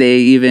wrong. Maybe they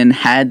even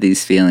had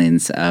these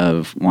feelings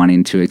of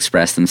wanting to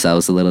express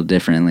themselves a little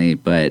differently,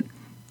 but,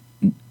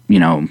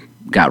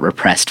 got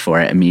repressed for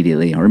it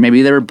immediately. Or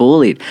maybe they were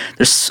bullied.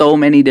 There's so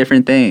many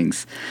different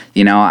things.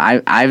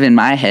 I've in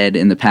my head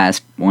in the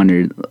past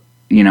wondered,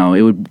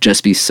 it would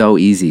just be so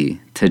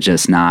easy to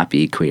just not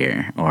be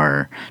queer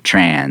or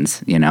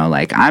trans,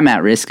 like I'm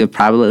at risk of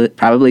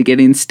probably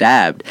getting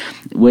stabbed.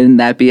 Wouldn't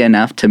that be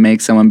enough to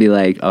make someone be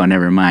like, oh,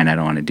 never mind, I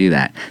don't want to do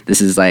that?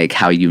 This is like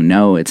how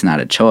it's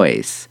not a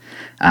choice,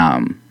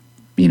 and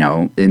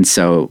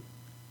so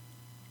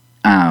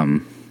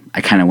I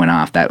kind of went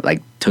off, that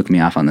like took me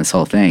off on this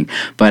whole thing,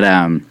 but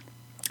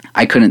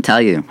I couldn't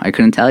tell you.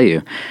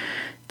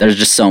 There's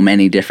just so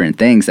many different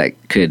things that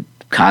could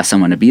cause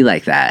someone to be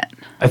like that.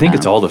 I think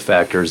it's all the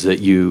factors that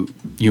you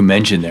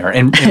mentioned there,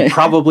 and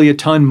probably a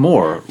ton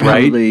more, right?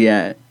 Probably,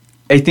 yeah.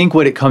 I think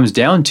what it comes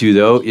down to,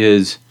 though,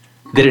 is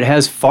that it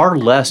has far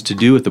less to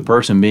do with the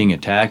person being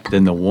attacked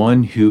than the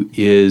one who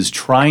is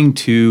trying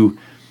to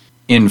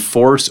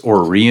enforce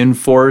or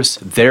reinforce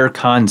their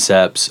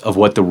concepts of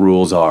what the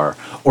rules are,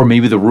 or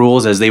maybe the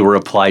rules as they were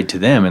applied to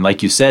them. And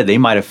like you said, they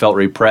might have felt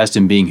repressed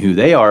in being who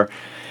they are.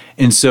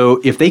 And so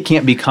if they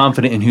can't be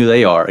confident in who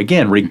they are,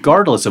 again,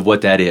 regardless of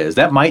what that is,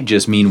 that might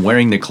just mean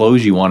wearing the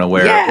clothes you want to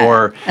wear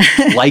or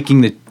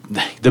liking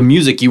the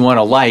music you want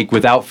to like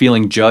without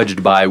feeling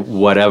judged by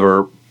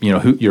whatever,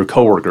 who, your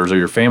coworkers or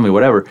your family,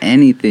 whatever.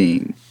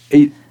 Anything.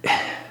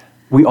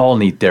 We all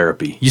need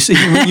therapy. You see,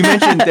 you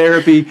mentioned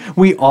therapy.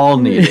 We all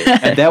need it.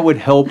 And that would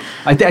help.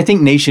 I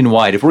think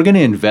nationwide, if we're going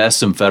to invest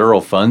some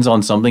federal funds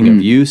on something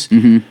of use,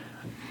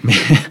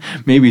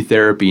 maybe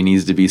therapy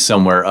needs to be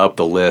somewhere up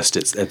the list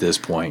at this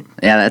point.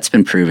 Yeah, that's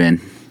been proven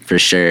for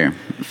sure.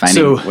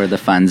 Finding where the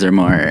funds are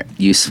more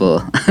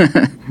useful.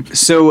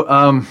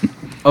 So,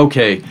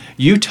 okay,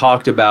 you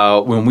talked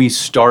about when we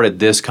started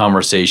this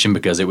conversation,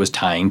 because it was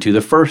tying to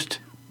the first,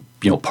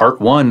 part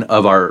one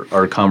of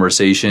our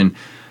conversation,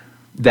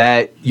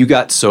 that you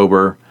got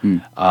sober.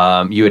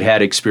 You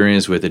had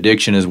experience with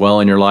addiction as well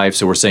in your life.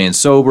 So we're saying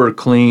sober,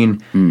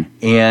 clean,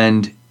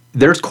 and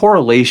there's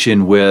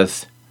correlation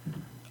with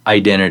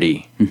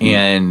identity,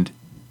 and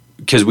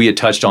because we had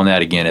touched on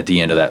that again at the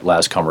end of that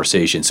last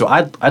conversation. So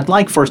I'd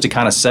like for us to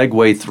kind of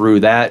segue through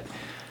that,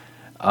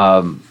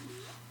 and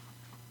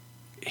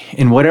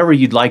whatever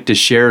you'd like to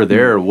share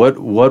there. What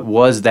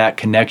was that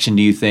connection,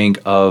 do you think,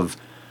 of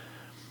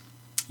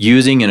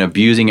using and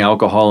abusing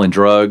alcohol and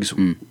drugs?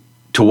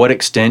 To what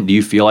extent do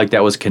you feel like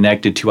that was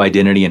connected to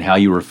identity and how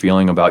you were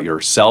feeling about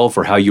yourself,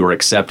 or how you were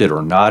accepted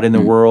or not in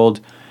the world?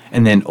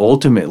 And then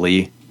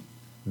ultimately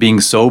being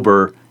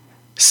sober,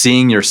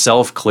 seeing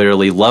yourself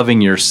clearly,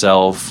 loving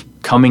yourself,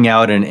 coming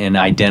out and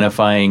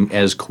identifying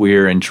as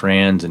queer and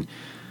trans. And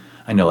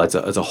I know that's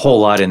a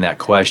whole lot in that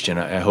question.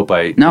 I hope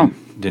I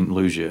didn't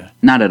lose you.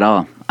 Not at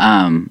all.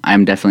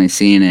 I'm definitely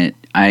seeing it.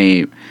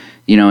 In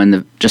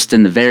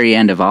the very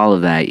end of all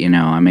of that,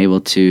 I'm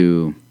able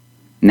to,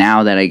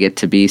 now that I get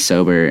to be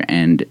sober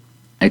and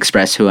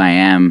express who I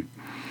am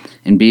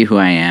and be who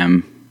I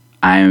am,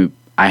 I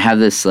have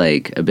this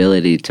like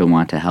ability to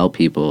want to help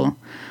people,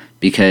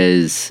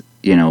 because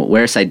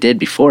whereas I did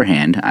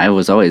beforehand, I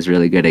was always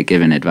really good at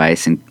giving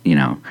advice and,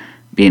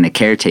 being a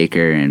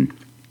caretaker and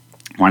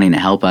wanting to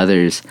help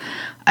others.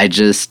 I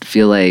just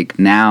feel like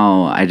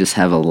now I just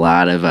have a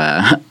lot of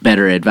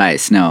better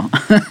advice. No,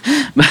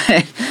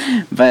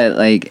 but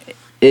like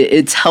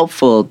it's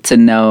helpful to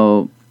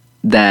know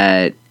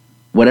that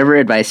whatever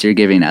advice you're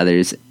giving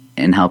others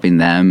and helping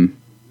them,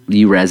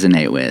 you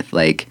resonate with,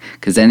 like,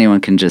 because anyone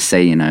can just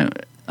say,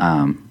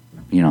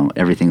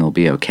 everything will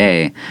be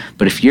okay.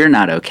 But if you're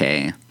not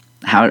okay,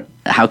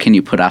 how can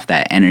you put off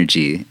that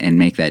energy and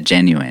make that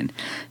genuine,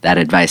 that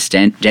advice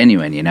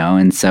genuine,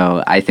 And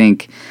so I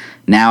think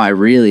now I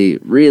really,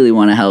 really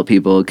want to help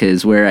people,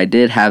 because where I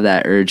did have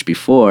that urge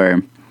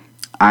before,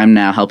 I'm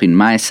now helping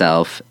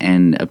myself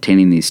and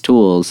obtaining these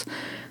tools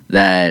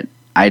that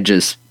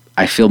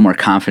I feel more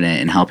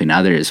confident in helping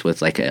others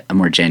with like a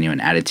more genuine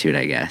attitude,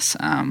 I guess.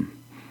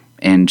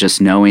 And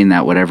just knowing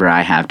that whatever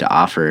I have to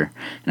offer,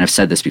 and I've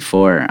said this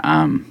before,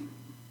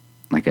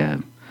 like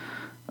a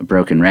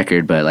broken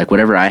record, but like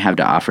whatever I have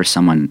to offer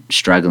someone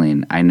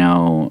struggling, I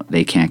know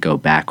they can't go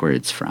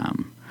backwards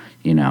from,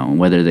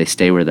 whether they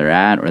stay where they're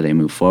at or they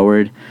move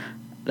forward.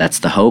 That's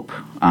the hope.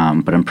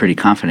 But I'm pretty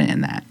confident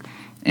in that.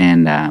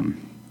 And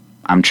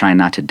I'm trying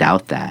not to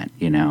doubt that,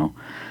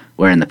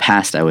 where in the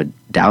past I would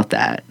doubt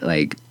that.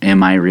 Like,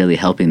 am I really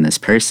helping this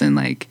person?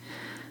 Like,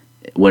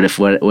 what if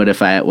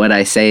what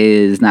I say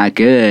is not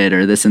good,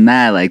 or this and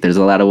that? Like, there's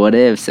a lot of what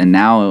ifs, and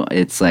now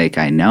it's like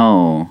I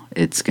know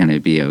it's gonna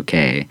be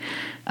okay,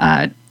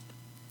 and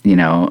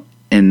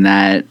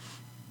that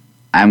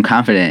I'm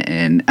confident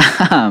in.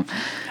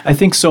 I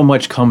think so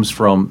much comes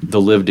from the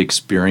lived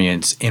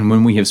experience, and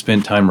when we have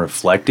spent time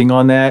reflecting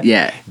on that,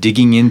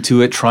 digging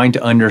into it, trying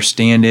to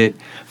understand it,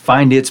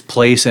 find its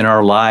place in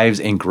our lives,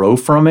 and grow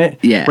from it.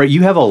 Right?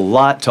 You have a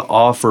lot to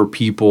offer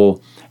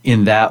people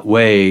in that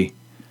way.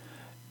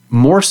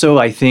 More so,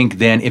 I think,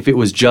 than if it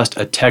was just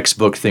a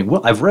textbook thing.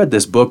 Well, I've read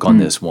this book on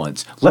this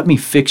once. Let me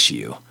fix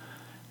you.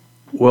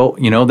 Well,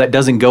 that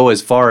doesn't go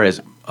as far as,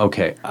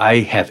 okay, I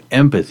have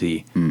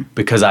empathy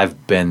because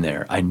I've been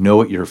there. I know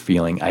what you're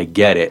feeling. I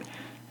get it.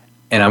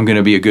 And I'm going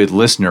to be a good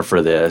listener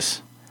for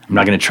this. I'm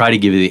not going to try to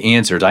give you the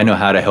answers. I know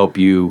how to help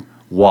you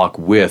walk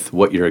with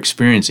what you're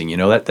experiencing. You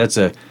know, that's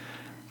a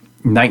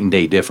night and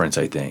day difference,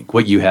 I think,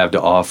 what you have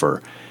to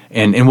offer.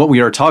 And what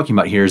we are talking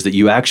about here is that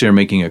you actually are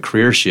making a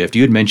career shift.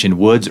 You had mentioned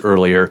Woods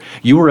earlier.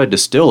 You were a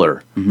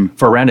distiller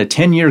for around a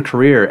 10-year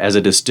career as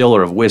a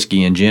distiller of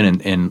whiskey and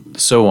gin and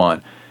so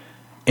on.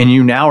 And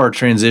you now are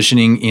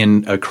transitioning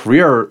in a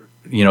career,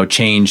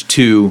 change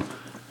to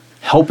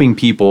helping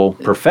people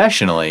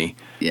professionally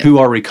who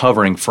are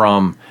recovering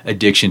from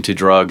addiction to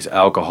drugs,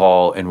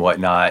 alcohol, and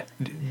whatnot.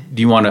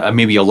 Do you want to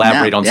maybe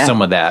elaborate on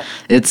some of that?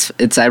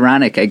 It's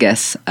ironic, I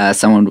guess.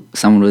 Someone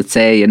would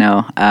say,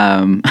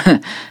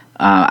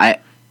 I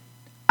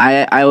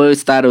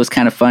always thought it was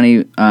kind of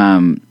funny,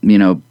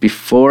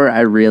 before I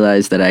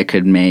realized that I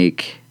could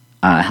make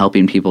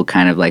helping people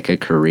kind of like a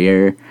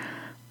career,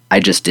 I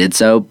just did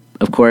so,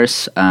 of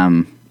course,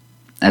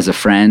 as a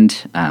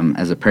friend,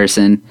 as a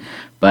person.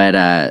 But,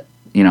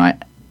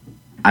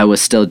 I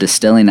was still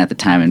distilling at the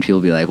time, and people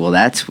would be like, well,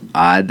 that's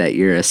odd that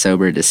you're a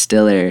sober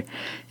distiller.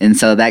 And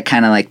so that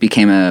kind of like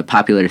became a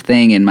popular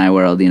thing in my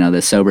world,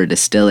 the sober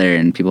distiller,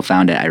 and people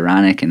found it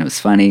ironic and it was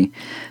funny.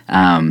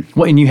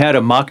 Well, and you had a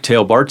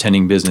mocktail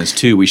bartending business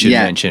too, we should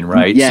mention,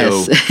 right?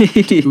 Yes.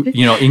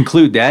 So,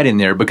 include that in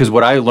there, because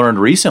what I learned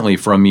recently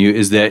from you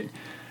is that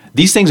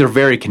these things are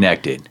very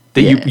connected.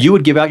 That you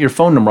would give out your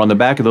phone number on the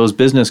back of those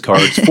business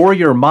cards for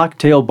your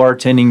mocktail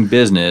bartending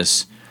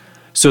business,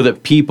 so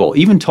that people,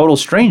 even total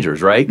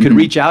strangers, right, could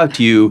reach out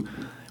to you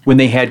when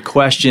they had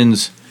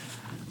questions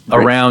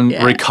around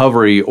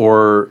recovery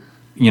or,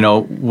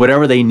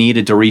 whatever they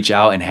needed to reach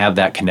out and have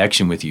that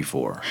connection with you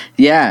for.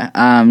 Yeah.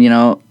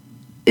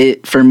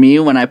 For me,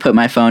 when I put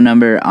my phone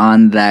number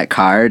on that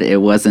card, it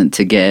wasn't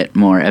to get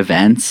more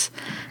events,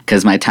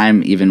 because my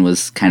time even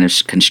was kind of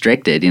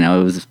constricted. It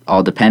was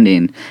all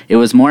depending. It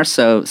was more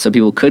so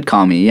people could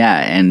call me,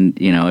 and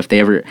if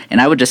they ever,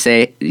 and I would just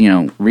say,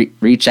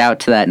 reach out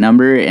to that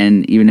number,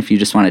 and even if you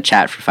just want to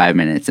chat for 5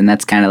 minutes, and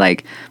that's kind of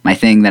like my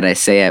thing that I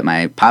say at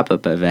my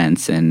pop-up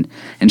events, and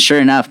sure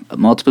enough,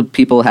 multiple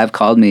people have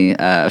called me,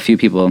 a few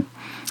people,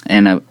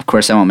 and of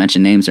course I won't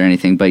mention names or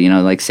anything, but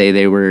like say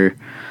they were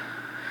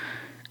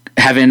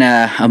having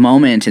a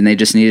moment and they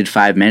just needed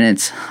 5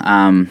 minutes.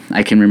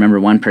 I can remember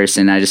one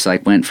person, I just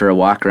like went for a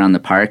walk around the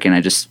park and I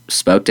just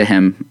spoke to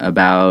him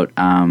about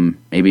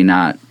maybe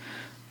not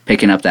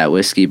picking up that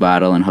whiskey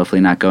bottle and hopefully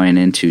not going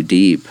in too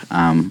deep,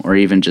 or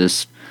even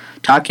just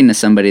talking to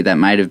somebody that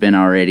might have been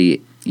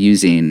already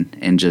using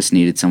and just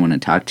needed someone to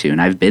talk to.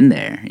 And I've been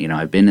there,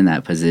 I've been in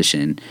that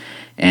position.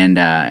 And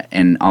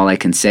all I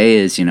can say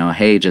is,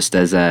 hey, just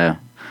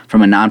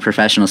from a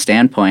non-professional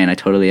standpoint, I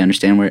totally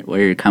understand where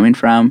you're coming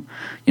from.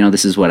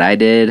 This is what I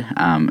did.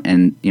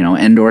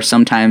 And or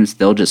sometimes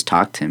they'll just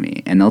talk to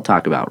me and they'll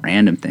talk about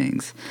random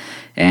things.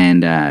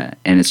 And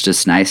it's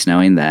just nice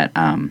knowing that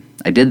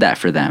I did that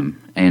for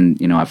them. And,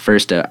 at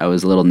first I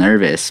was a little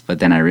nervous, but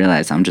then I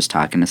realized I'm just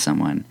talking to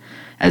someone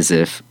as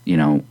if,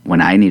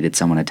 when I needed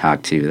someone to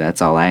talk to,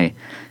 that's all I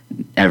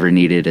ever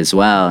needed as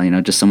well.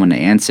 Just someone to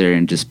answer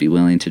and just be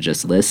willing to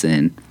just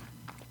listen.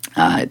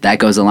 That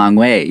goes a long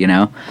way,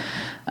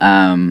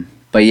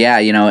 But yeah,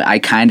 I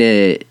kind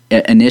of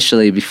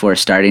initially, before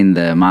starting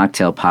the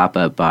mocktail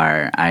pop-up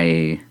bar,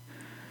 I'm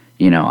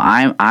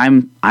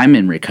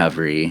in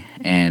recovery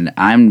and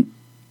I'm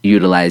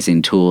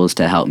utilizing tools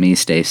to help me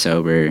stay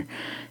sober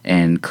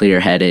and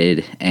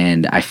clear-headed.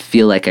 And I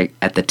feel like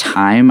at the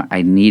time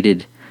I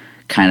needed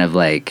kind of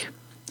like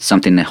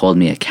something to hold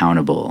me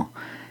accountable.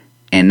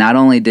 And not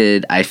only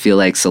did I feel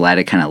like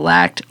Salida kind of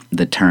lacked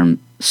the term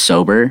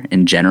sober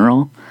in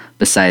general,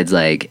 besides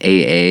like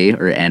AA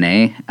or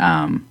NA,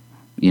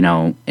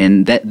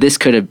 and that this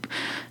could have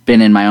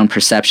been in my own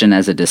perception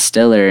as a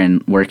distiller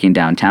and working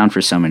downtown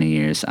for so many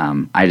years.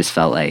 I just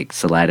felt like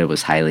Salida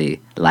was highly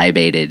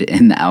libated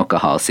in the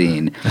alcohol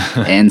scene.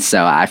 And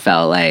so I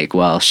felt like,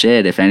 well,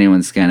 shit, if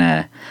anyone's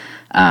gonna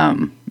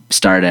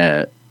start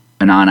a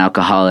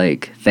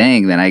non-alcoholic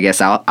thing, then I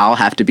guess I'll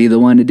have to be the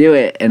one to do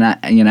it. And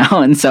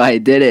and so I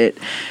did it.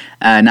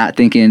 Not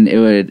thinking it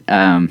would,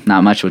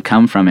 not much would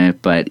come from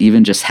it, but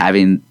even just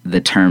having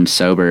the term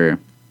sober,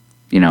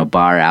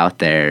 bar out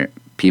there,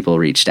 people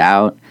reached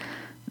out.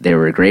 They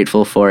were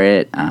grateful for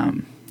it,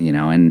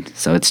 and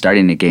so it's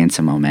starting to gain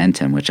some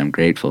momentum, which I'm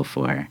grateful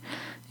for.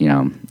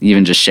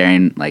 Even just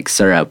sharing like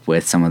syrup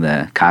with some of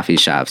the coffee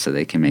shops so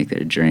they can make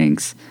their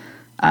drinks,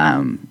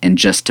 and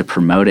just to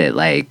promote it,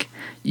 like,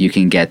 you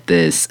can get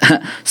this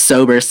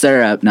sober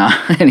syrup. No,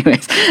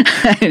 anyways,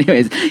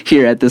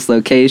 here at this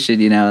location,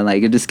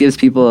 like it just gives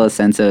people a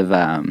sense of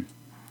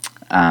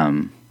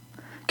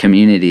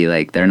community,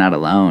 like they're not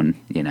alone,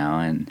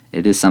 and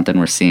it is something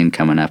we're seeing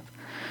coming up.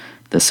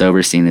 The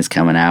sober scene is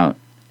coming out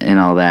and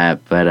all that,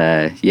 but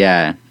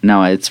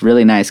it's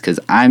really nice because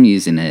I'm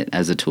using it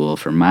as a tool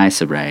for my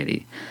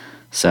sobriety.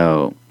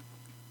 So,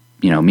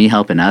 me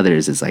helping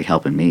others is like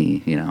helping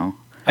me,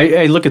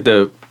 I look at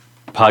the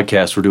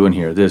podcast we're doing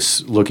here,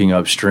 this Looking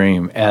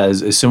Upstream,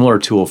 as a similar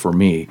tool for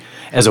me,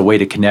 as a way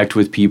to connect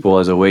with people,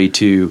 as a way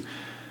to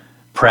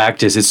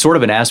practice. It's sort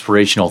of an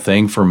aspirational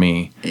thing for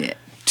me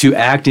to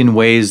act in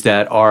ways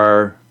that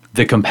are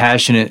the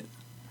compassionate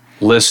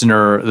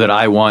listener that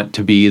I want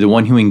to be, the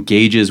one who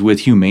engages with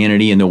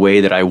humanity in the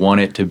way that I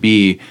want it to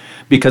be,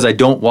 because I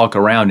don't walk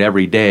around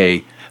every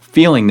day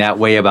feeling that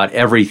way about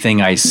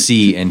everything I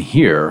see and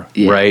hear,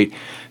 right?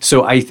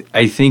 So I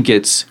think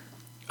it's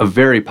a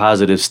very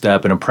positive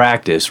step and a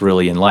practice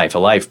really in life, a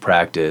life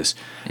practice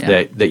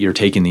that you're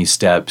taking these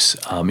steps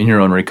in your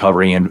own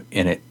recovery and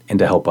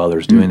to help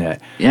others doing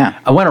that. Yeah.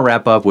 I want to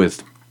wrap up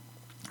with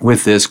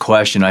this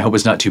question. I hope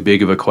it's not too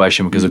big of a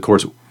question because, of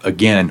course,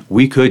 again,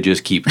 we could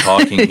just keep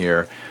talking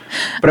here.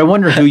 But I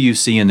wonder who you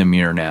see in the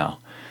mirror now.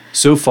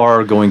 So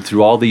far, going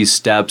through all these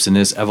steps and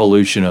this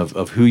evolution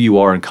of who you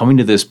are and coming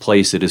to this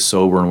place that is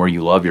sober and where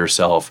you love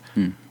yourself,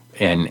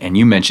 and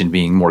you mentioned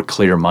being more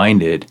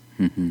clear-minded,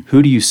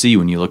 who do you see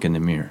when you look in the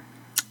mirror?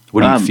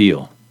 What do you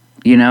feel?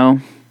 You know,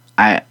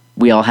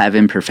 we all have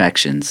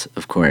imperfections,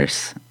 of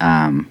course.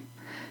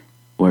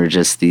 We're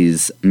just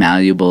these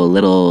malleable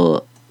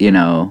little,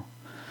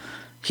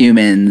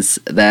 humans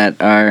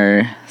that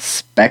are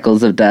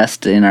speckles of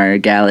dust in our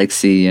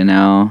galaxy,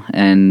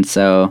 And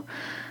so,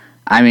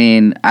 I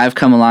mean, I've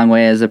come a long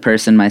way as a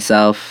person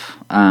myself,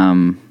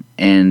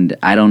 and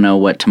I don't know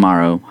what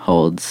tomorrow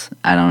holds.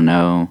 I don't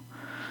know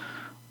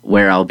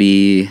where I'll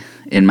be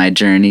in my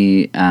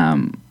journey,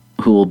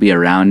 who will be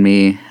around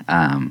me.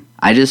 When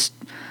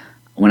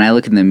I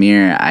look in the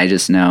mirror, I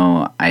just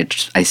know I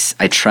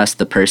trust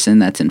the person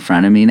that's in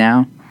front of me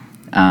now,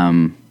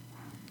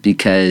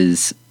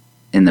 because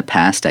in the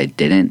past I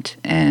didn't,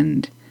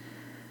 and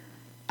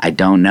I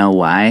don't know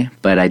why,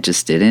 but I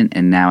just didn't,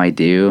 and now I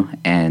do.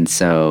 And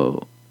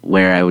so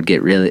where I would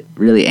get really,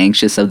 really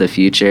anxious of the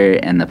future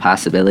and the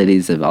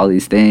possibilities of all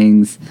these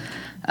things,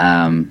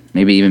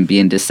 maybe even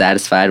being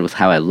dissatisfied with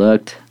how I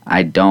looked,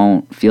 I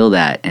don't feel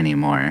that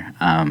anymore.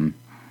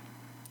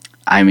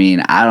 I mean,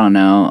 I don't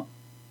know.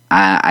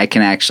 I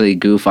can actually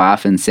goof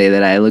off and say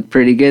that I look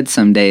pretty good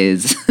some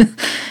days.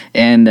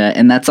 And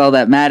that's all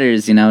that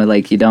matters,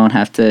 like you don't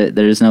have to,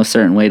 there's no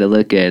certain way to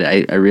look good.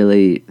 I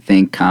really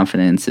think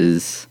confidence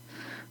is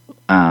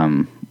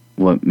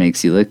what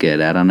makes you look good.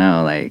 I don't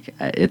know, like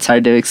it's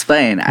hard to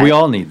explain. We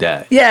all need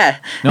that. Yeah.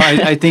 No,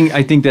 I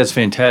think that's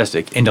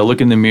fantastic. And to look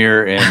in the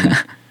mirror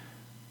and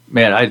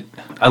man,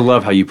 I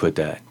love how you put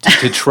that.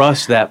 To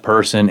trust that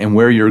person and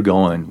where you're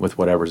going with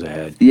whatever's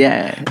ahead.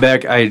 Yeah.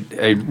 Beck, I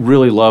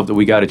really love that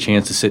we got a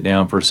chance to sit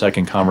down for a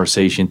second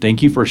conversation.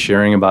 Thank you for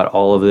sharing about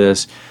all of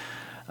this.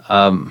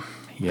 I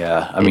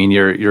mean,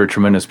 you're a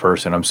tremendous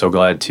person. I'm so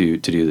glad to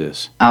do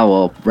this. Oh,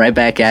 well, right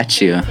back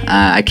at you.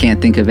 I can't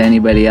think of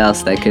anybody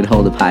else that could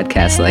hold a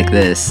podcast like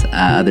this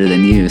other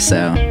than you.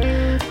 So,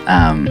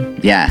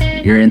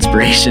 you're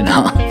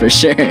inspirational for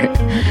sure.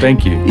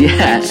 Thank you.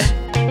 Yeah. Thanks.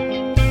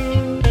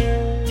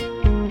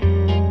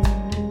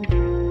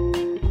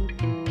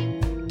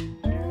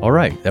 All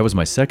right, that was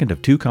my second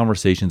of two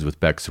conversations with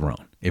Beck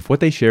Cerón. If what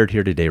they shared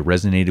here today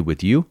resonated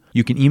with you,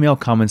 you can email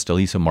comments to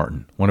Lisa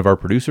Martin, one of our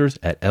producers,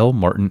 at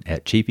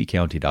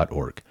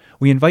lmartin@chaffeecounty.org.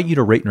 We invite you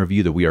to rate and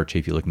review the We Are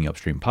Chaffee Looking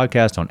Upstream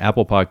podcast on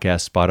Apple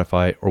Podcasts,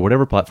 Spotify, or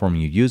whatever platform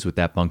you use with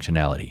that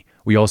functionality.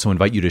 We also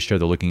invite you to share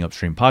the Looking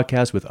Upstream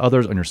podcast with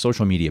others on your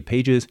social media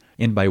pages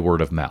and by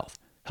word of mouth.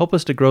 Help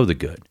us to grow the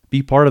good.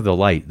 Be part of the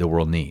light the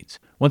world needs.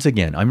 Once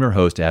again, I'm your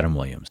host, Adam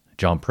Williams.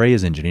 John Prey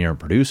is engineer and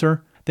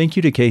producer. Thank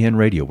you to KHEN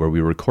Radio, where we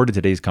recorded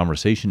today's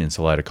conversation in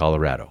Salida,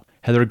 Colorado.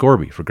 Heather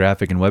Gorby for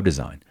graphic and web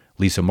design.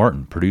 Lisa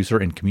Martin, producer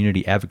and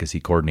community advocacy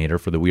coordinator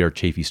for the We Are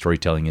Chaffee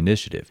Storytelling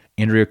Initiative.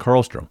 Andrea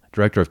Karlstrom,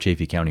 director of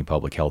Chaffee County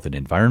Public Health and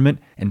Environment.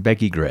 And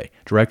Becky Gray,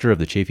 director of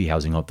the Chaffee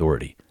Housing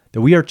Authority. The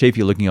We Are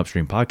Chaffee Looking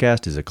Upstream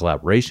podcast is a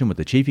collaboration with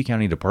the Chaffee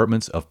County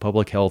Departments of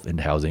Public Health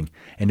and Housing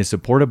and is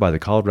supported by the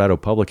Colorado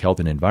Public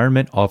Health and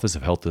Environment Office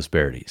of Health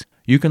Disparities.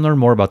 You can learn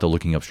more about the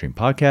Looking Upstream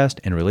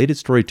podcast and related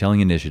storytelling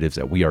initiatives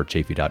at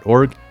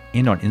wearechaffee.org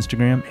and on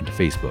Instagram and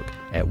Facebook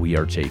at We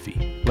Are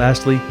Chaffee.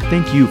 Lastly,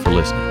 thank you for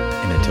listening.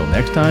 And until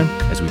next time,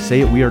 as we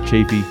say at We Are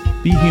Chaffee,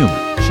 be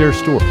human, share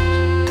stories,